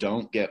people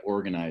don't get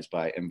organized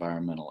by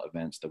environmental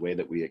events the way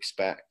that we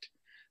expect,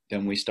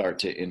 then we start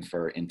to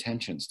infer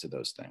intentions to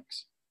those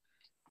things.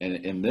 And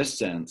in this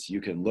sense,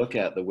 you can look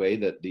at the way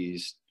that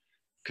these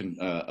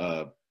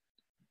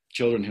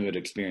children who had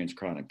experienced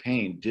chronic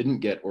pain didn't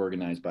get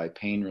organized by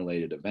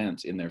pain-related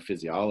events in their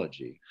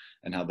physiology,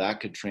 and how that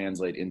could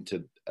translate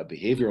into a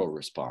behavioral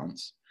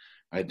response.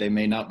 Right? They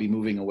may not be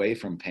moving away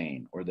from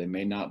pain, or they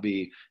may not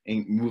be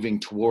moving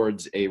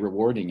towards a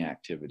rewarding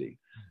activity.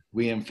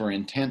 We infer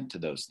intent to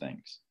those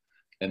things,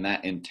 and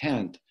that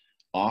intent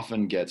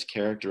often gets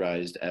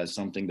characterized as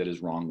something that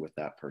is wrong with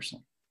that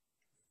person.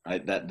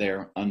 Right? That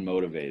they're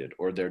unmotivated,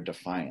 or they're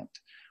defiant,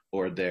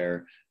 or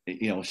they're,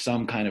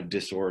 some kind of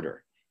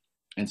disorder.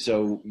 And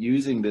so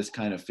using this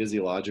kind of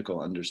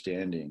physiological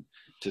understanding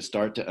to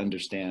start to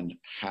understand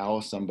how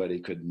somebody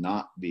could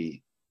not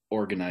be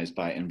organized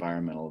by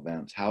environmental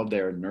events, how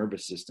their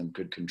nervous system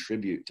could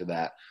contribute to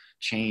that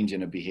change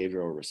in a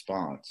behavioral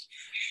response,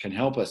 can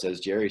help us, as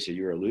Jerry said,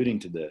 you were alluding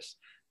to this,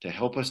 to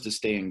help us to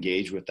stay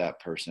engaged with that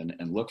person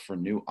and look for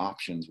new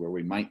options where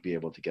we might be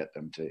able to get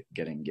them to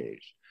get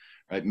engaged.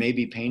 Right?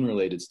 Maybe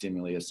pain-related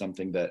stimuli is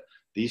something that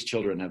these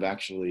children have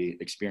actually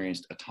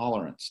experienced a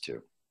tolerance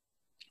to.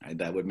 Right?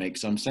 That would make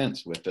some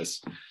sense with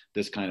this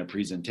kind of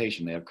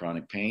presentation. They have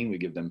chronic pain. We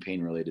give them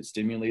pain-related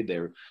stimuli.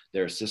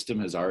 Their system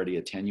has already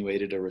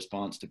attenuated a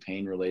response to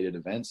pain-related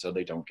events, so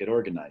they don't get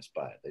organized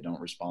by it. They don't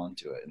respond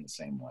to it in the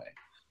same way.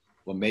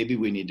 Well, maybe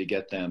we need to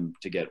get them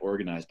to get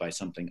organized by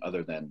something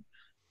other than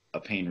a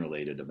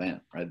pain-related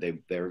event, right?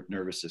 Their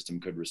nervous system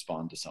could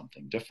respond to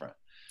something different.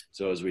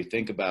 So as we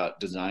think about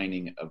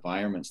designing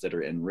environments that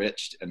are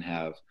enriched and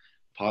have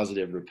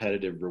positive,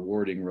 repetitive,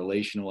 rewarding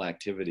relational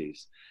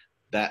activities,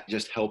 that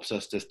just helps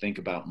us to think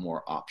about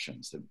more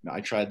options.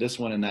 I tried this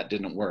one and that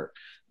didn't work.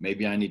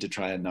 Maybe I need to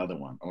try another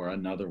one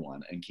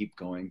and keep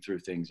going through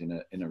things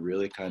in a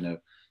really kind of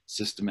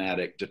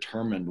systematic,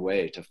 determined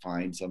way to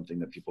find something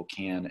that people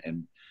can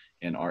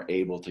and are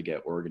able to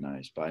get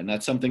organized by. And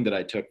that's something that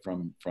I took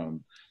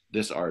from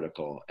this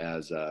article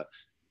as a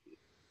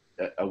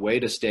way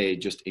to stay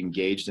just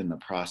engaged in the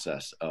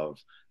process of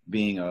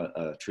being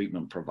a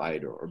treatment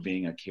provider or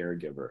being a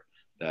caregiver.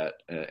 That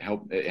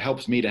it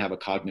helps me to have a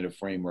cognitive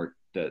framework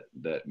that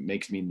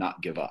makes me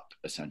not give up,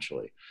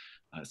 essentially.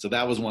 So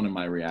that was one of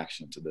my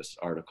reactions to this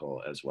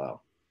article as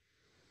well.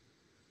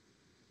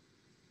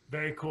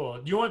 Very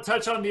cool. Do you want to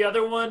touch on the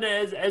other one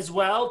as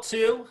well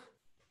too?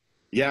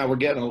 Yeah,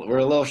 we're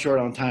a little short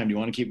on time. Do you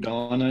want to keep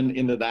going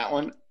into that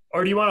one?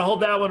 Or do you want to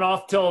hold that one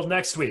off till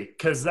next week?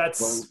 Because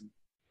well,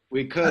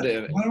 we could.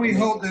 Why don't we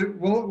hold it?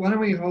 Why don't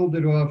we hold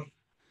it off,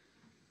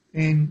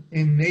 and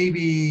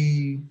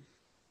maybe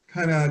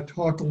kind of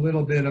talk a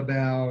little bit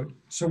about,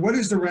 so what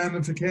is the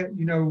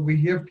ramification?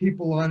 We have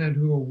people on it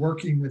who are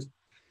working with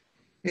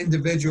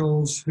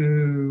individuals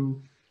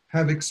who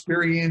have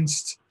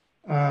experienced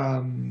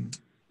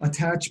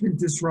attachment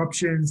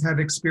disruptions, have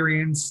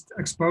experienced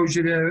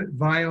exposure to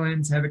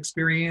violence, have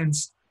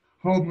experienced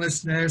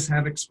homelessness,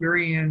 have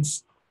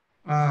experienced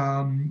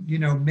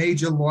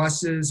major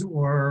losses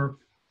or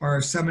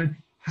some.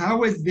 How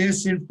would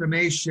this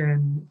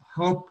information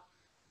help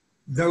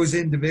those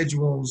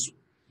individuals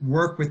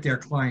work with their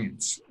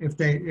clients if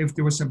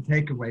there were some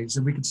takeaways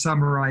and we could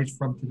summarize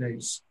from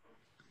today's?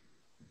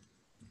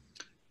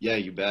 Yeah,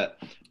 you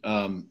bet.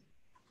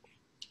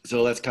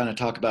 So let's kind of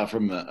talk about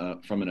from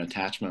an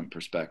attachment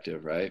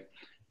perspective, right?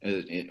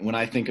 When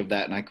I think of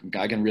that, and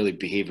I can really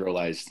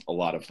behavioralize a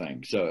lot of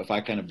things. So if I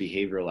kind of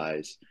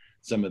behavioralize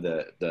some of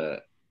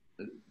the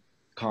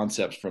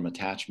concepts from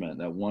attachment,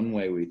 that one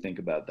way we think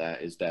about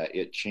that is that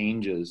it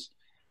changes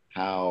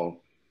how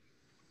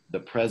the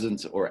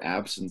presence or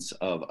absence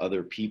of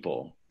other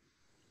people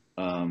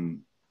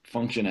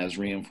function as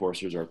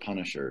reinforcers or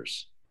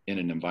punishers in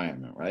an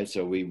environment, right?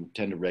 So we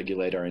tend to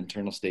regulate our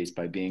internal states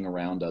by being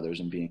around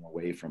others and being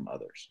away from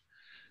others.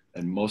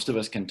 And most of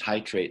us can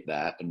titrate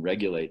that and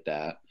regulate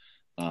that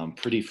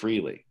pretty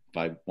freely. If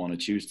I want to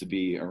choose to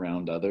be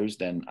around others,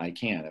 then I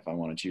can. If I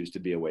want to choose to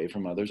be away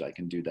from others, I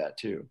can do that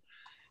too.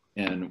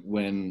 And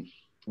when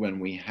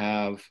we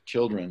have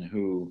children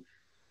who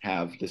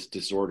have this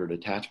disordered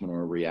attachment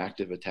or a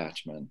reactive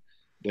attachment,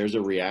 there's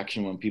a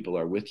reaction when people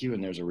are with you,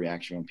 and there's a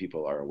reaction when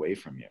people are away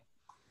from you.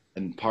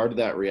 And part of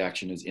that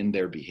reaction is in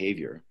their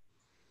behavior,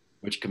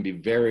 which can be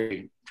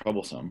very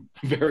troublesome,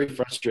 very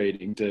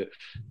frustrating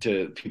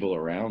to people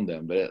around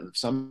them. But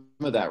some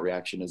of that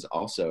reaction is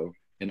also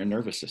in their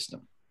nervous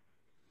system.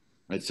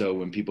 Right? So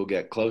when people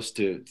get close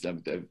to,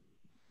 I've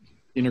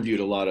interviewed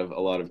a lot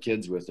of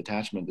kids with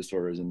attachment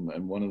disorders,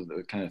 and one of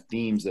the kind of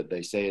themes that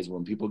they say is,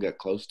 when people get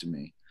close to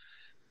me,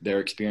 their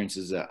experience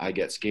is that I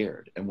get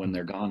scared, and when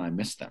they're gone, I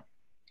miss them.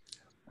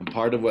 And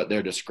part of what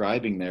they're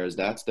describing there is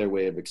that's their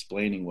way of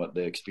explaining what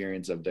the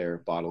experience of their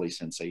bodily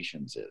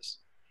sensations is.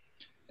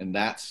 And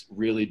that's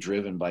really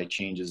driven by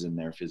changes in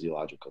their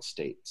physiological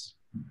states,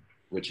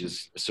 which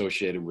is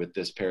associated with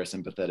this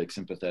parasympathetic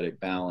sympathetic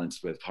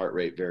balance, with heart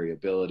rate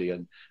variability.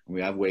 And we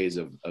have ways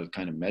of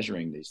kind of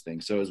measuring these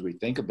things. So as we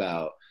think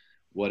about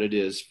what it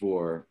is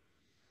for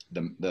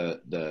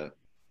the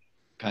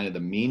kind of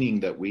the meaning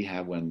that we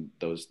have when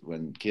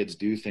kids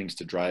do things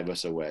to drive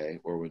us away,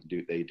 or when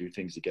they do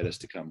things to get us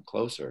to come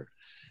closer,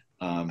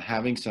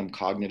 having some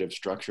cognitive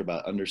structure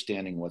about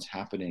understanding what's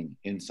happening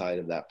inside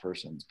of that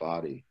person's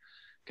body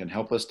can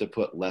help us to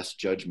put less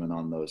judgment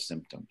on those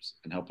symptoms,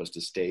 and help us to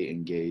stay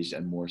engaged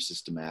and more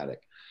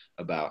systematic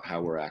about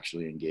how we're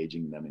actually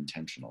engaging them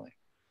intentionally.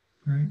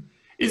 Right.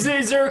 Is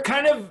there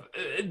kind of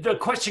the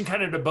question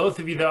kind of to both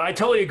of you, though? I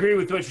totally agree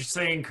with what you're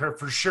saying, Curt,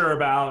 for sure,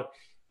 about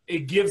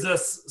it gives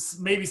us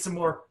maybe some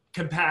more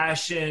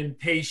compassion,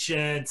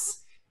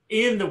 patience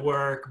in the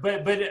work,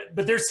 but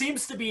there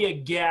seems to be a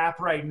gap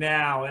right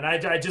now, and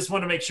I just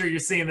want to make sure you're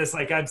seeing this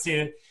like I'm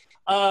seeing it,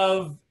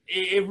 of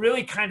it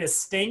really kind of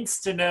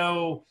stinks to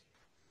know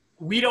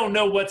we don't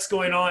know what's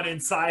going on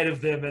inside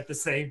of them at the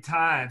same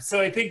time. So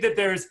I think that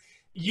there's,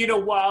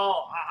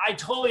 while I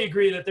totally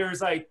agree that there's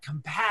like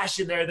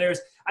compassion there,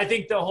 I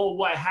think the whole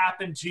what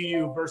happened to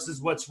you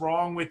versus what's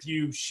wrong with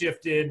you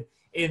shifted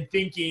in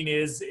thinking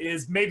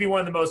is maybe one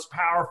of the most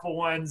powerful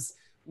ones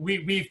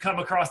we've come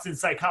across in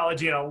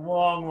psychology in a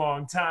long,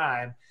 long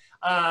time.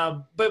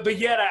 But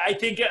yet I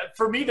think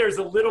for me, there's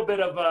a little bit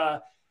of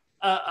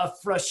a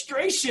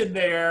frustration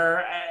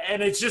there,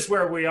 and it's just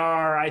where we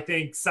are, I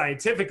think,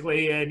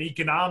 scientifically and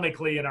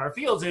economically in our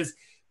fields, is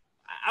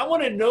I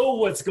want to know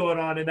what's going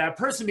on in that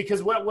person,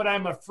 because what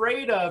I'm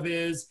afraid of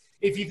is,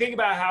 if you think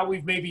about how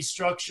we've maybe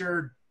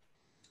structured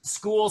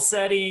school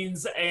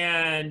settings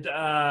and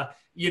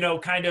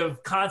kind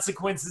of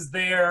consequences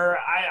there.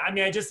 I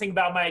mean, I just think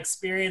about my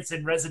experience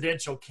in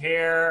residential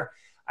care.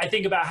 I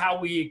think about how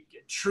we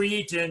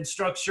treat and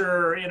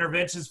structure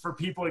interventions for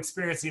people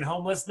experiencing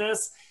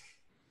homelessness.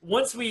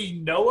 Once we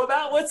know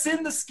about what's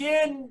in the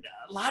skin,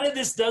 a lot of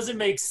this doesn't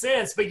make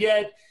sense, but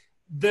yet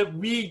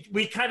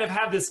we kind of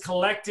have this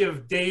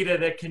collective data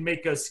that can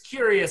make us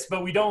curious,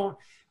 but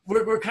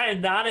we're kind of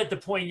not at the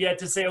point yet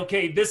to say,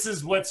 okay, this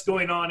is what's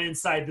going on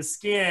inside the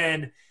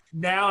skin.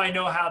 Now I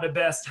know how to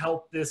best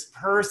help this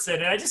person.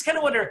 And I just kind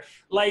of wonder,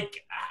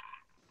 like,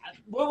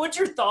 what's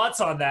your thoughts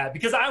on that?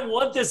 Because I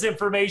want this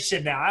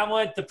information now. I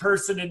want the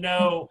person to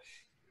know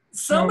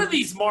some of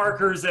these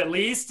markers, at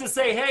least, to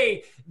say,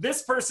 hey,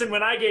 this person,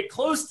 when I get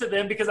close to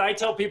them, because I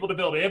tell people to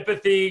build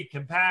empathy,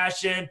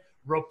 compassion,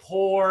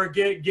 rapport,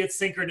 get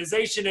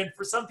synchronization. And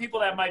for some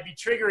people that might be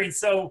triggering.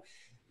 So,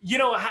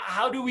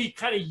 how do we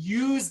kind of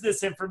use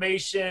this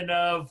information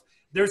of,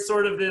 there's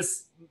sort of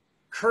this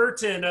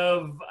curtain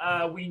of,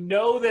 we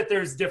know that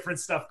there's different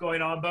stuff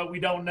going on, but we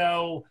don't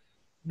know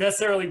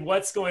necessarily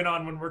what's going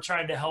on when we're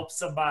trying to help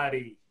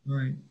somebody.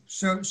 Right.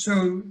 So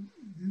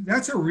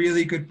that's a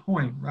really good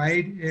point,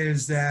 right?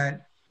 Is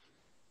that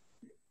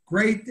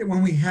great that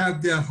when we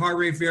have the heart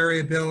rate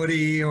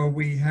variability, or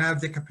we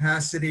have the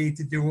capacity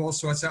to do all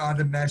sorts of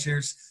other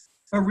measures,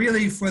 but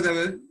really for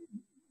the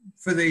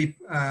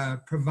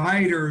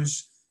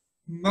providers,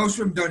 most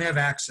of them don't have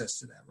access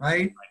to that,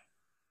 right?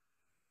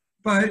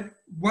 But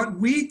what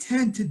we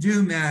tend to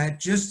do, Matt,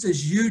 just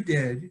as you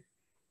did,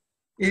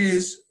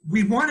 is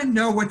we want to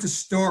know what the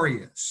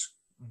story is.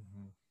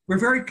 Mm-hmm. We're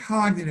very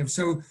cognitive.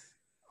 So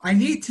I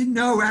need to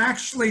know,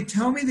 actually,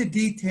 tell me the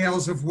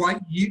details of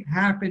what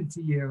happened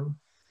to you,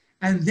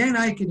 and then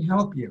I can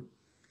help you,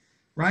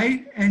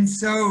 right? And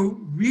so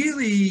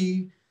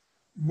really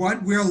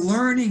what we're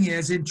learning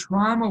is, in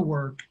trauma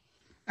work,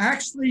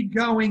 actually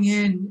going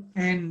in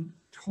and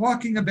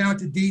talking about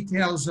the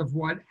details of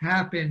what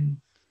happened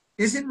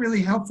isn't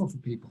really helpful for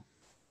people,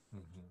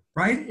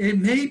 right? It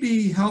may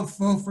be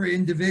helpful for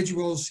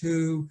individuals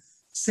who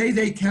say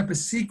they kept a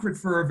secret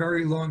for a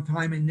very long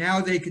time and now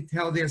they could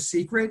tell their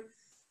secret.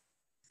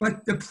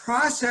 But the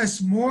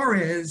process more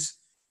is,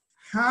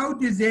 how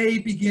do they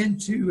begin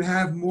to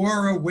have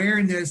more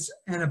awareness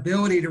and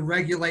ability to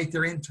regulate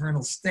their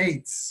internal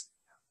states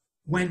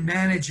when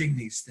managing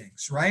these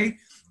things, right?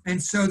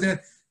 And so the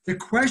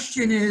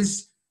question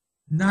is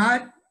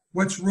not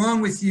what's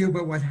wrong with you,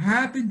 but what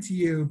happened to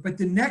you. But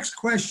the next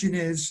question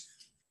is,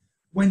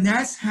 When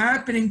that's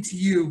happening to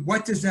you,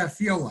 what does that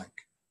feel like?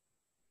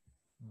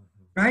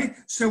 Right?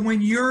 So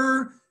when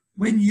you're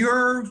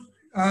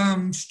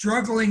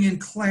struggling in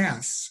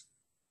class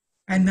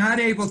and not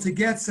able to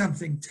get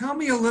something, tell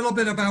me a little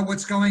bit about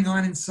what's going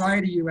on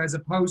inside of you, as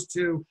opposed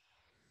to,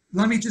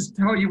 let me just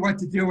tell you what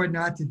to do or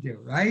not to do,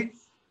 right?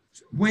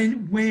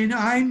 When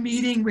I'm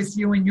meeting with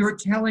you and you're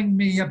telling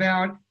me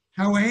about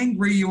how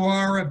angry you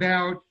are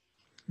about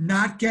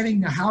not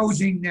getting the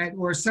housing that,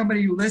 or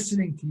somebody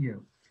listening to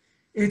you,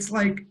 it's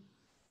like,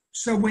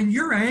 so when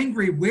you're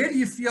angry, where do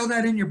you feel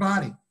that in your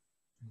body?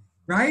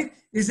 Right?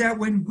 Is that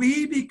when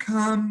we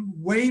become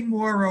way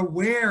more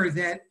aware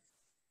that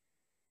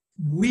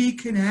we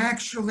can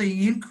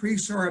actually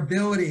increase our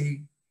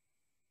ability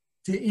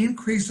to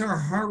increase our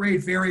heart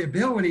rate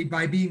variability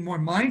by being more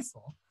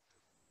mindful,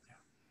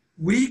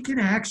 we can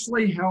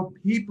actually help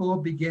people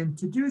begin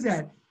to do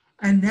that.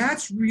 And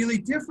that's really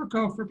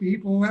difficult for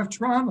people who have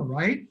trauma,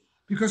 right?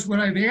 Because what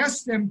I've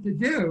asked them to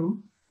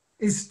do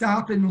is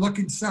stop and look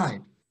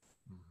inside,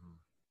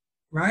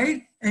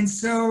 right? And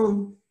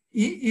so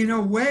in a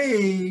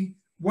way,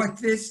 what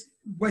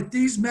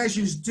these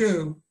measures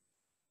do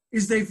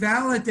is they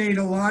validate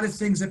a lot of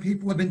things that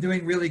people have been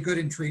doing really good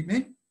in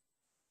treatment,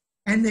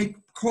 and they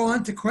call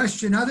into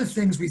question other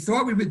things we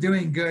thought we were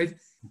doing good,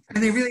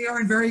 and they really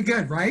aren't very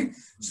good, right?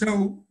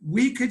 So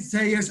we could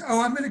say,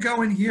 I'm going to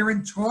go in here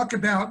and talk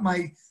about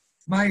my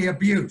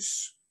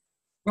abuse.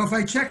 Well, if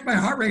I check my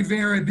heart rate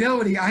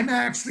variability, I'm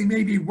actually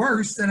maybe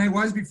worse than I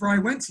was before I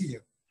went to you,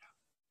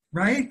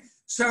 right?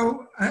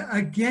 So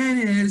again,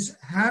 is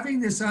having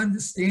this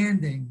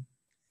understanding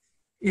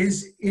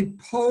is it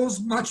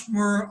pulls much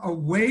more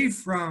away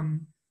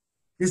from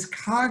this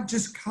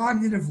just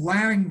cognitive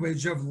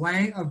language of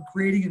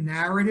creating a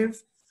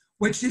narrative,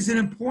 which is an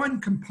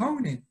important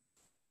component,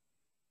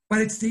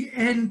 but it's the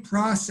end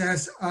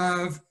process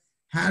of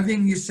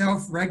having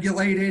yourself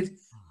regulated,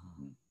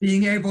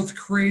 being able to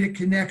create a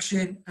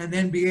connection, and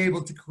then be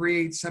able to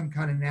create some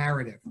kind of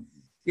narrative.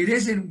 It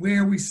isn't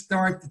where we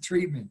start the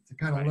treatment to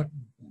kind of look.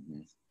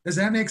 Does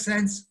that make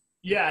sense?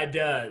 Yeah, it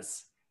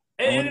does.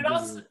 And it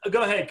also,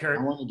 go ahead, Curt.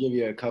 I want to give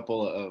you a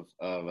couple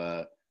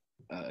of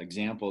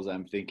examples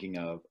I'm thinking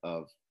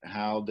of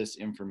how this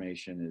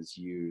information is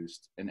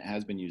used, and it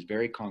has been used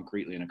very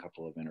concretely in a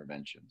couple of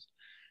interventions.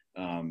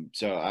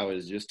 So I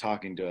was just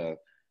talking to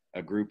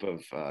a group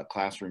of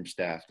classroom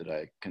staff that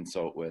I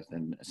consult with,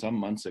 and some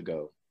months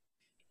ago,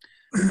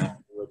 we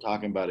were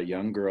talking about a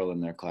young girl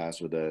in their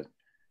class with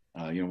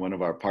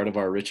part of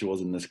our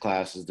rituals in this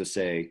class is to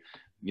say,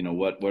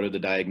 what are the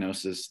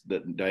diagnoses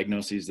that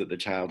the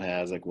child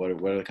has, like what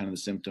are the kind of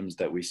the symptoms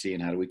that we see,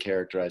 and how do we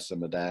characterize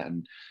some of that,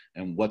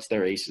 and what's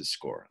their ACEs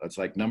score? That's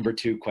like number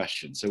 2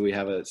 question, so we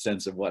have a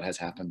sense of what has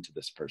happened to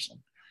this person.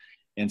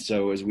 And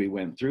so as we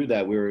went through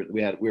that, we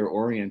were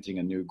orienting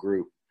a new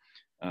group,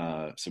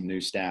 some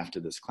new staff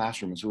to this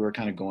classroom. So we were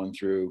kind of going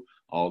through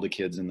all the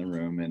kids in the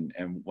room,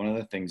 and one of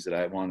the things that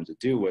I wanted to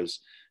do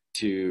was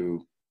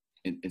to,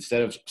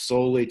 instead of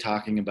solely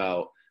talking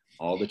about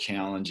all the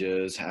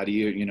challenges, how do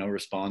you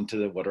respond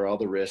to what are all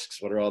the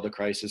risks, what are all the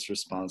crisis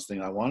response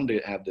things, I wanted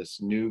to have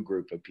this new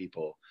group of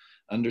people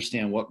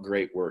understand what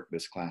great work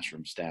this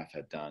classroom staff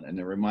had done. And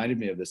it reminded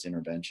me of this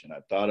intervention. I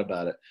thought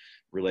about it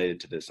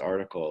related to this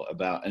article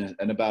about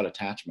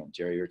attachment.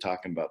 Jerry, you were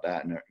talking about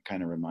that, and it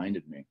kind of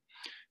reminded me.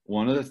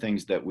 One of the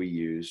things that we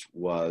used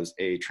was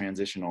a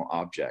transitional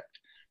object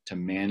to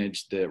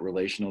manage the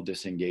relational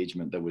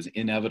disengagement that was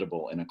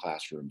inevitable in a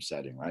classroom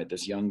setting, right?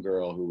 This young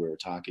girl who we were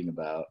talking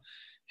about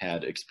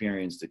had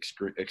experienced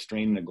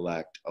extreme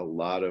neglect, a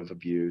lot of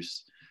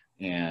abuse,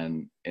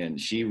 and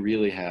she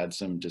really had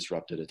some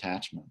disrupted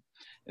attachment.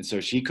 And so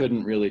she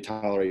couldn't really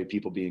tolerate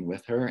people being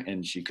with her,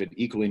 and she could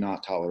equally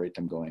not tolerate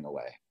them going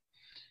away.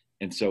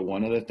 And so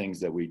one of the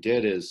things that we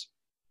did is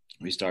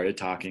we started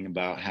talking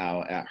about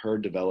how at her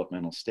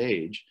developmental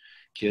stage,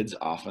 kids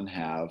often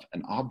have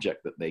an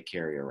object that they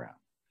carry around,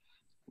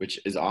 which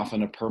is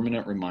often a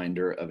permanent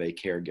reminder of a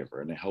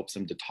caregiver, and it helps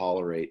them to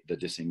tolerate the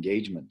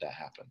disengagement that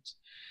happens.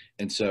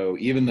 And so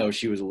even though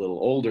she was a little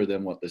older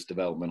than what this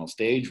developmental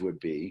stage would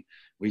be,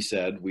 we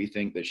said, we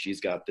think that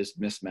she's got this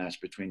mismatch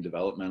between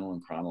developmental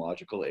and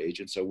chronological age.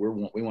 And so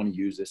we want to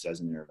use this as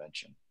an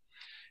intervention.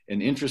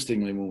 And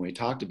interestingly, when we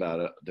talked about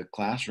it, the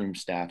classroom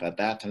staff at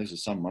that time, this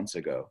was some months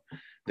ago,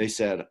 they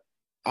said,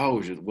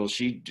 oh, well,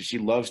 she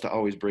loves to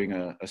always bring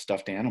a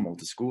stuffed animal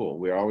to school.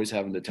 We're always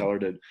having to tell her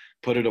to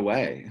put it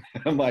away.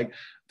 I'm like,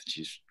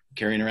 she's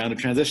carrying around a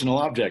transitional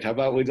object. How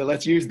about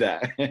let's use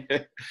that?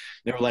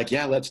 They were like,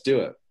 yeah, let's do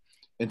it.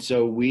 And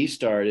so we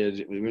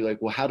were like,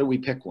 well, how do we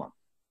pick one?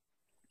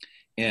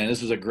 And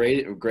this was a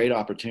great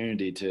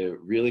opportunity to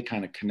really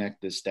kind of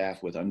connect this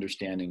staff with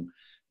understanding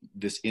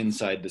this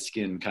inside the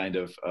skin kind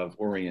of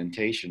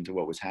orientation to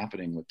what was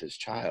happening with this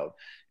child.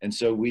 And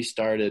so we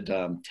started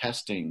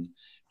testing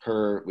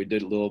her. We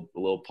did a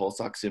little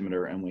pulse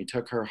oximeter, and we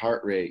took her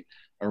heart rate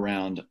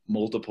around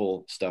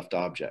multiple stuffed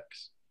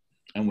objects.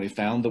 And we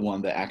found the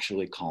one that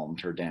actually calmed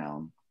her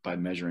down by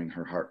measuring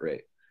her heart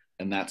rate.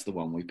 And that's the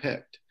one we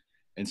picked.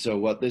 And so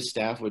what this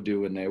staff would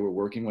do when they were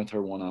working with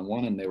her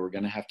one-on-one and they were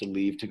going to have to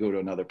leave to go to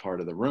another part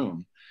of the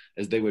room,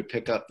 is they would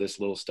pick up this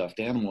little stuffed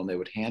animal and they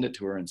would hand it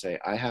to her and say,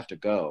 I have to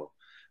go,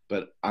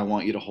 but I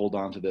want you to hold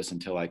on to this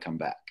until I come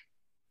back.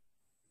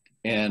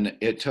 And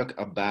it took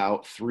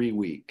about 3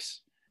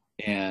 weeks,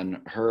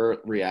 and her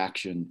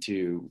reaction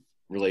to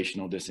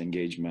relational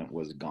disengagement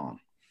was gone.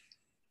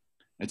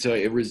 And so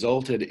it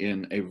resulted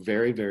in a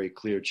very, very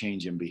clear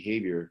change in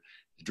behavior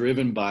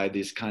driven by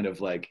this kind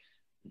of like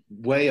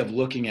way of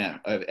looking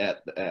at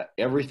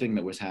everything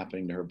that was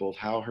happening to her, both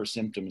how her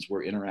symptoms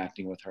were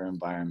interacting with her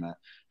environment,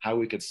 how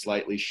we could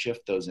slightly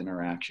shift those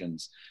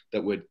interactions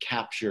that would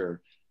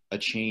capture a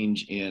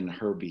change in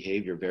her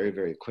behavior very,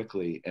 very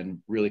quickly and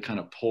really kind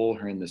of pull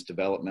her in this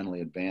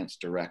developmentally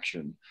advanced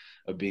direction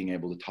of being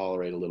able to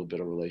tolerate a little bit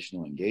of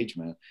relational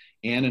engagement,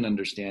 and an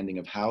understanding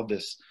of how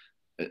this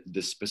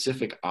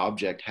specific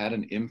object had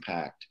an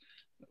impact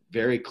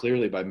very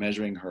clearly by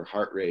measuring her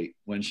heart rate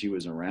when she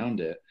was around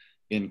it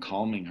in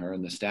calming her.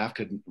 And the staff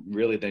could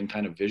really then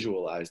kind of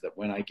visualize that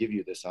when I give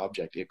you this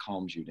object, it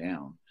calms you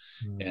down.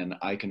 And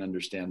I can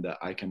understand that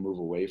I can move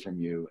away from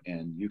you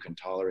and you can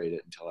tolerate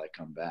it until I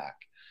come back.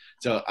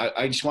 So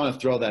I just want to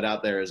throw that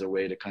out there as a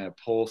way to kind of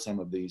pull some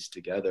of these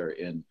together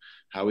in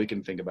how we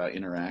can think about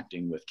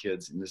interacting with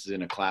kids. And this is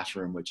in a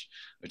classroom, which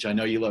I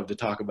know you love to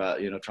talk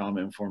about, you know,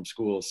 trauma-informed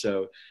schools.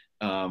 So,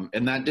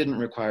 and that didn't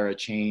require a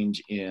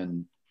change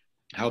in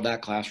how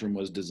that classroom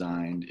was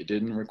designed. It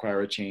didn't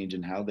require a change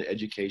in how the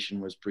education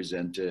was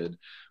presented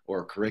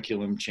or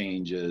curriculum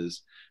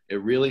changes.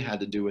 It really had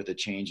to do with a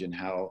change in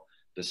how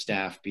the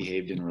staff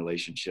behaved in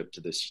relationship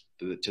to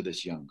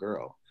this young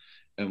girl.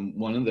 And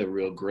one of the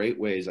real great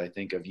ways, I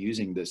think, of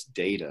using this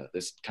data,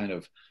 this kind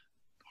of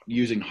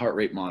using heart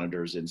rate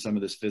monitors and some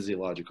of this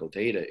physiological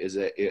data, is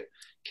that it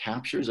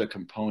captures a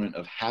component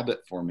of habit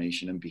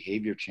formation and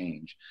behavior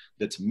change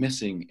that's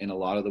missing in a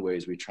lot of the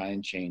ways we try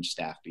and change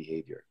staff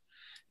behavior.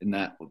 And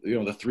that, you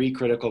know, the 3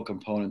 critical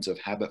components of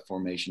habit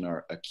formation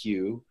are a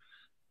cue,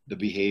 the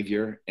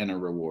behavior, and a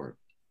reward.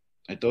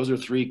 Like, those are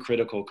 3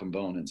 critical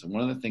components. And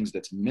one of the things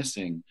that's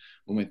missing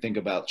when we think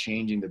about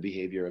changing the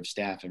behavior of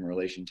staff in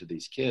relation to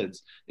these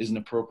kids is an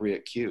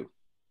appropriate cue.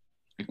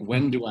 Like,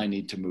 when do I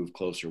need to move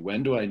closer?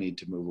 When do I need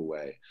to move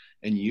away?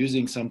 And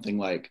using something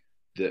like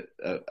the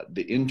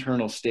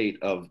internal state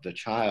of the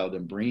child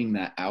and bringing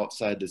that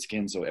outside the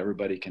skin so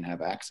everybody can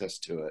have access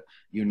to it,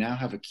 you now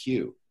have a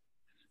cue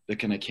that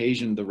can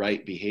occasion the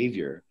right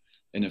behavior.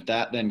 And if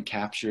that then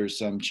captures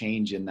some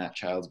change in that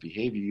child's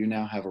behavior, you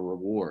now have a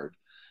reward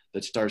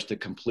that starts to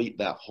complete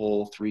that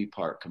whole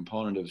 3-part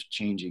component of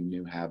changing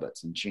new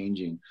habits and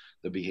changing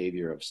the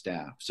behavior of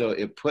staff. So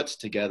it puts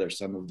together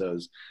some of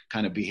those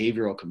kind of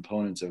behavioral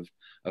components of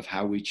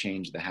how we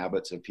change the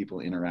habits of people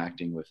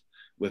interacting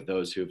with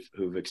those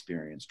who've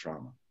experienced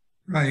trauma.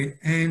 Right.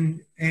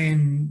 And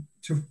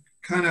to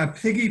kind of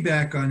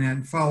piggyback on that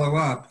and follow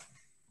up,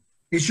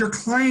 is your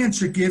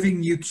clients are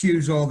giving you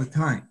cues all the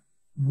time.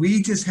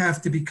 We just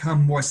have to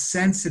become more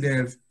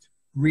sensitive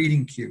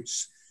reading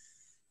cues.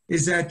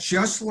 Is that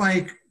just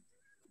like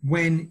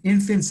when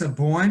infants are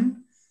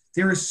born,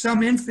 there are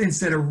some infants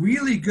that are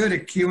really good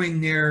at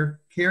cueing their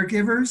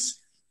caregivers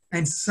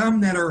and some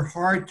that are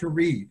hard to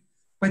read,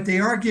 but they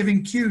are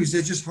giving cues,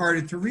 they're just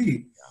harder to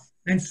read.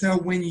 And so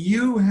when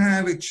you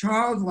have a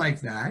child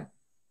like that,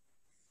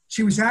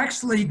 she was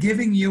actually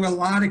giving you a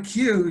lot of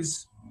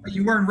cues, but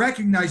you weren't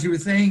recognizing. You were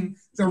saying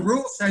the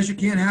rule says you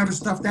can't have a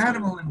stuffed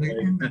animal in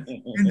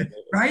the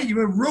right? You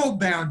were rule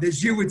bound,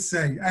 as you would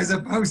say, as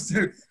opposed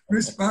to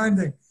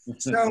responding.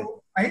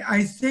 So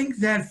I think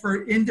that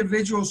for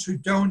individuals who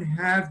don't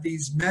have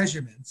these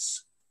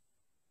measurements,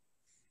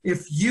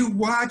 if you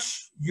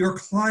watch your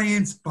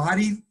client's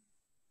body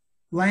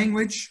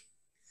language,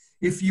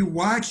 if you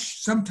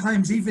watch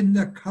sometimes even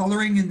the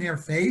coloring in their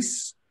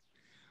face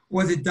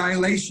or the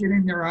dilation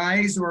in their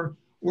eyes or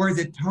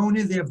the tone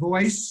of their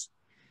voice,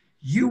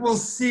 you will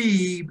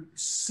see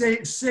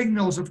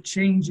signals of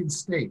changing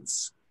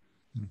states.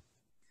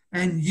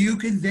 And you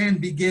can then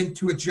begin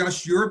to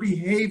adjust your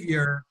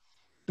behavior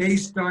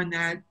based on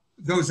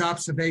those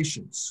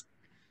observations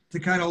to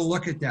kind of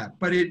look at that.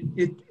 But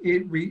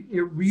it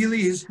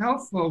really is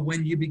helpful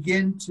when you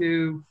begin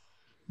to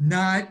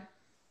not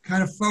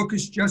kind of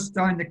focus just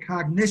on the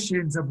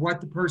cognitions of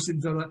what the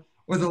person's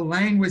or the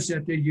language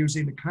that they're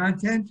using, the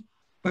content,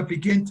 but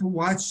begin to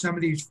watch some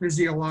of these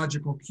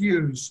physiological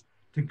cues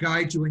to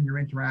guide you in your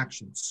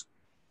interactions.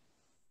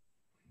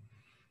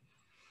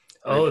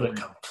 Oh, the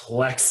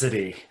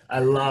complexity. I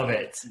love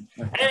it.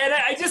 And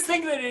I just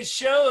think that it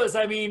shows,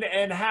 I mean,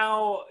 and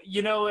how,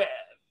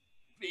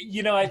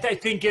 I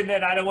think, and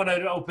I don't want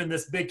to open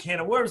this big can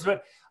of worms,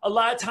 but a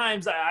lot of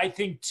times I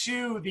think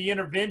too, the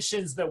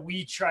interventions that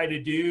we try to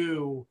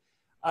do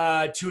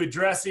to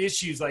address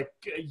issues like,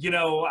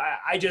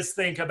 I just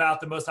think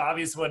about the most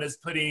obvious one is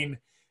putting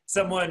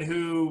someone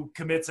who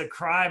commits a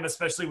crime,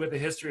 especially with a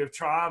history of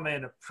trauma,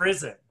 in a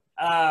prison.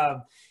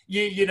 What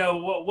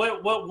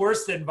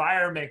worse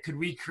environment could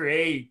we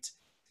create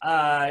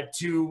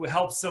to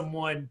help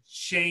someone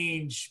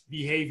change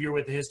behavior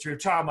with a history of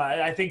trauma?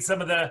 I think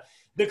some of the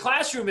the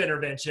classroom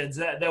interventions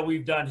that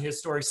we've done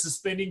historically,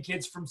 suspending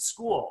kids from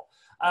school.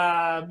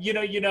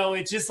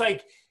 It's just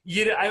like,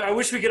 I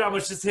wish we could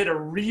almost just hit a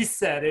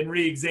reset and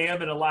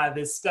re-examine a lot of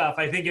this stuff.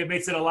 I think it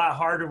makes it a lot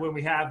harder when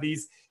we have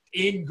these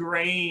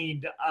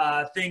ingrained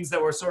things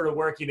that we're sort of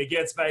working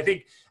against. But I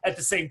think at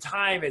the same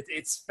time,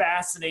 it's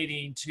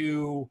fascinating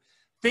to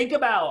think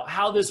about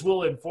how this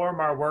will inform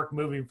our work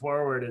moving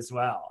forward as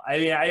well.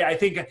 I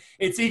think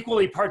it's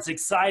equally parts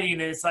exciting.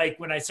 It's like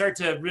when I start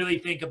to really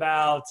think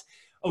about,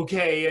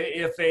 okay,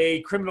 if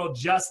a criminal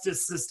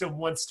justice system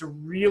wants to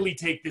really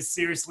take this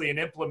seriously and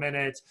implement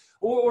it,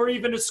 or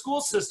even a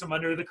school system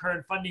under the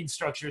current funding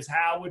structures,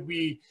 how would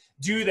we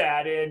do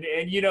that? And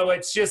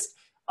it's just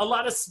a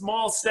lot of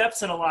small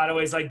steps in a lot of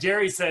ways, like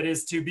Jerry said,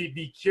 is to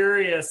be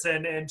curious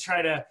and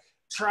try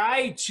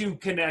to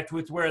connect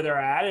with where they're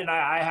at. And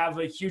I have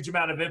a huge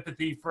amount of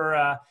empathy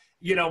for,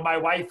 my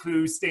wife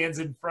who stands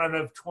in front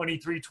of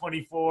 23,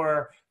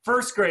 24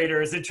 first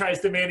graders and tries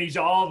to manage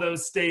all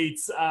those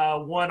states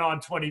 1 on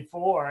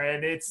 24.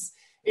 And it's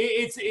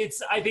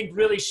I think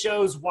really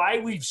shows why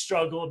we've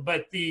struggled,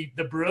 but the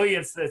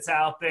brilliance that's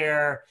out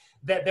there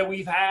that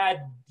we've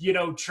had,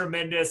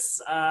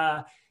 tremendous,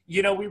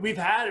 we've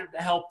had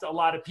helped a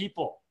lot of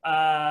people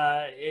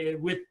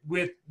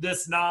with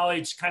this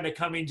knowledge kind of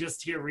coming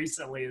just here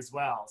recently as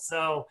well.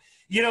 So,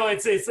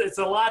 it's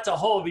a lot to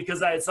hold,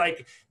 because it's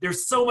like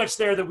there's so much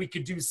there that we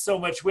could do so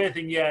much with,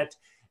 and yet,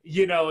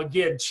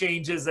 again,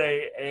 change is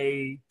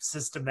a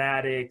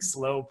systematic,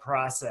 slow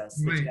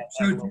process. Right.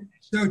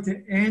 So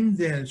to end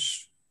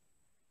this,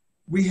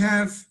 we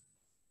have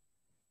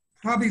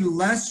probably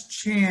less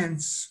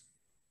chance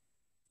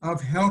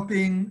of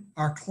helping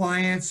our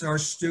clients, our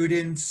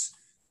students,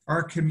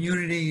 our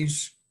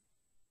communities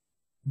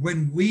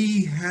when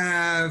we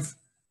have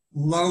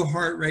low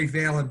heart rate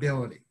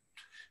variability,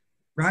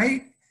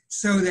 right?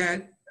 So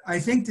that I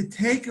think the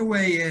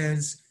takeaway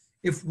is,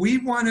 if we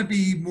want to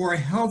be more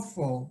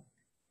helpful,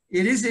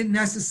 it isn't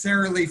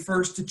necessarily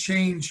first to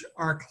change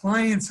our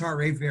clients' heart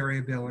rate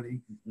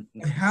variability,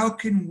 but how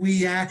can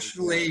we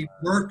actually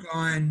work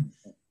on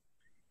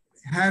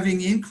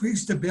having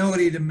increased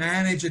ability to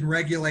manage and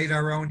regulate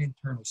our own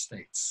internal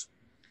states.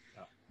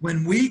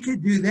 When we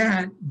could do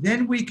that,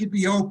 then we could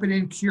be open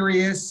and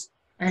curious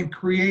and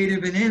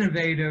creative and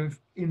innovative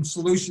in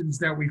solutions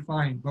that we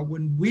find. But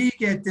when we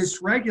get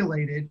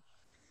dysregulated,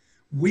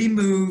 we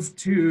move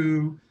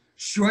to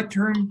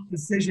short-term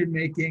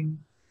decision-making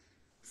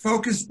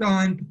focused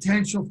on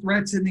potential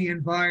threats in the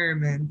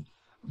environment.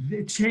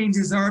 It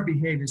changes our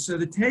behavior. So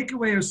the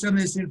takeaway of some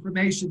of this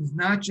information is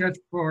not just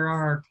for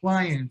our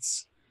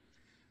clients,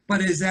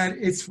 but is that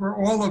it's for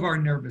all of our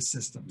nervous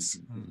systems.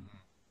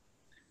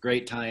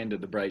 Great tie into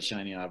the bright,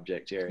 shiny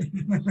object, Jerry.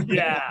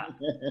 Yeah.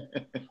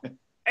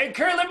 And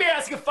Curt, let me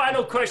ask a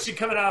final question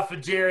coming off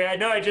of Jerry. I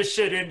know I just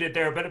should end it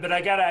there, but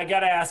I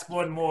gotta ask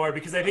one more,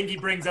 because I think he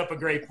brings up a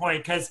great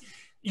point. Because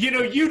you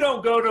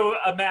don't go to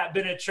a Matt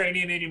Bennett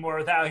training anymore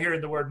without hearing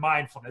the word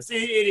mindfulness. It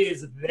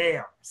is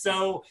there.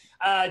 So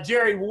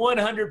Jerry,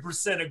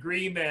 100%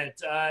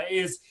 agreement,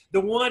 is the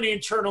one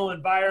internal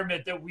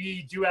environment that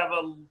we do have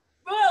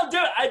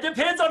it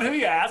depends on who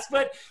you ask,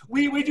 but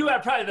we do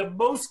have probably the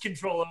most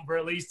control over,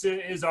 at least,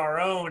 is our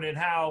own, and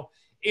how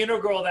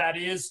integral that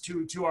is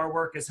to our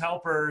work as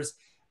helpers.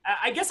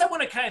 I guess I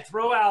want to kind of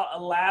throw out a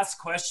last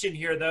question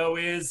here, though,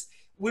 is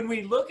when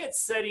we look at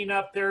setting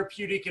up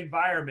therapeutic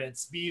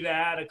environments, be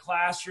that a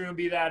classroom,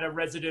 be that a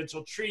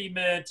residential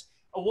treatment,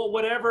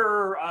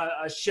 whatever,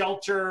 a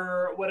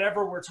shelter,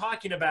 whatever we're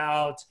talking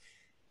about,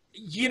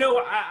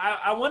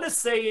 I want to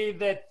say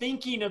that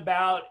thinking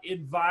about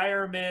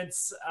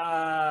environments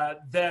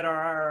that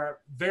are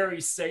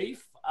very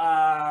safe,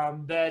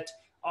 that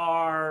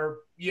are,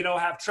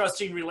 have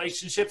trusting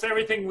relationships,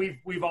 everything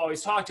we've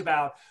always talked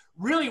about,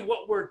 really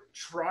what we're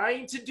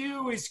trying to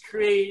do is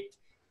create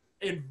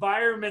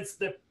environments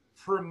that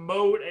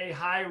promote a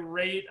high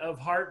rate of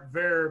heart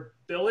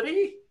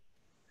variability.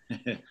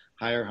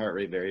 Higher heart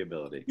rate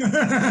variability.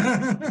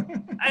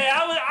 Hey,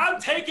 I'm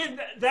taking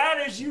that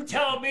as you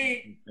tell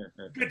me.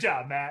 Good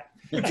job, Matt.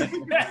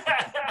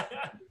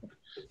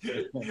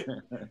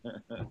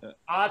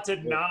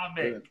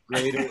 Autonomic.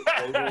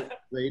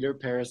 Greater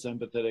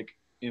parasympathetic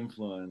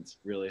influence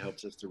really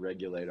helps us to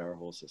regulate our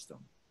whole system.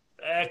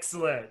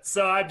 Excellent.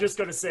 So I'm just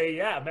going to say,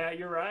 yeah, Matt,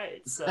 you're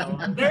right. So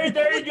there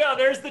you go.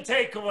 There's the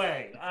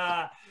takeaway.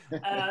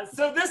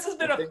 So this has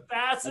been a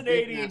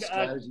fascinating. I think Matt's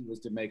strategy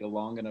was to make a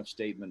long enough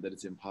statement that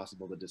it's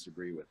impossible to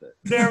disagree with it.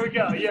 There we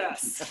go.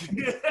 Yes.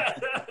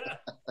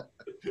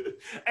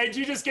 And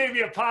you just gave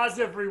me a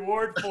positive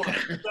reward for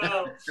it.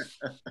 So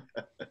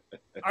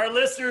our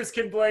listeners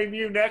can blame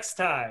you next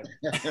time.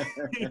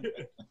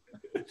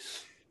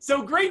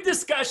 So great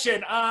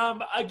discussion.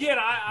 Again,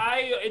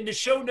 I in the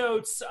show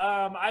notes,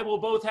 I will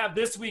both have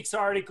this week's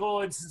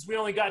article, and since we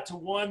only got to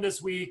one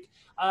this week,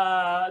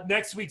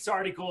 next week's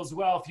article as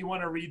well, if you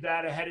want to read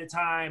that ahead of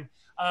time.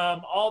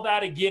 All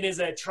that, again, is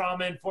at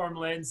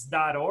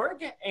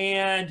traumainformedlens.org.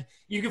 And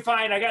you can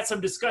find, I got some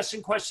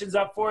discussion questions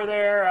up for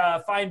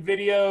there, find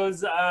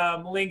videos,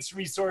 links,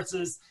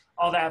 resources,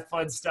 all that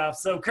fun stuff.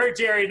 So Curt,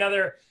 Jerry,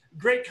 another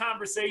great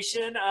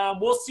conversation.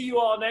 We'll see you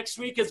all next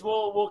week as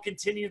we'll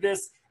continue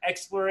this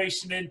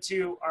exploration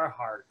into our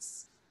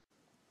hearts.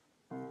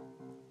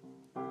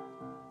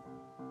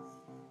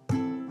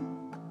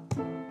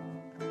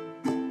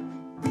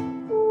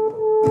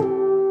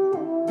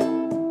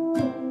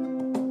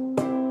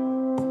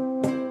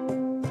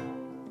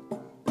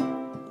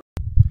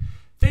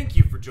 Thank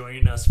you for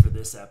joining us for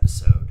this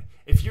episode.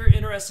 If you're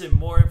interested in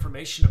more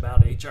information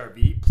about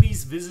HRV,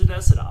 please visit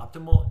us at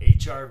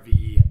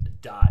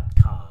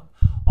optimalhrv.com.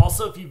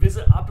 Also, if you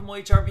visit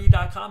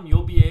optimalhrv.com,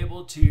 you'll be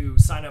able to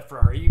sign up for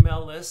our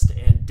email list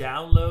and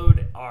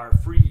download our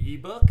free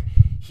ebook,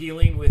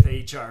 Healing with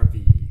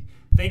HRV.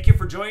 Thank you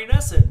for joining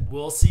us, and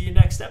we'll see you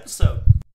next episode.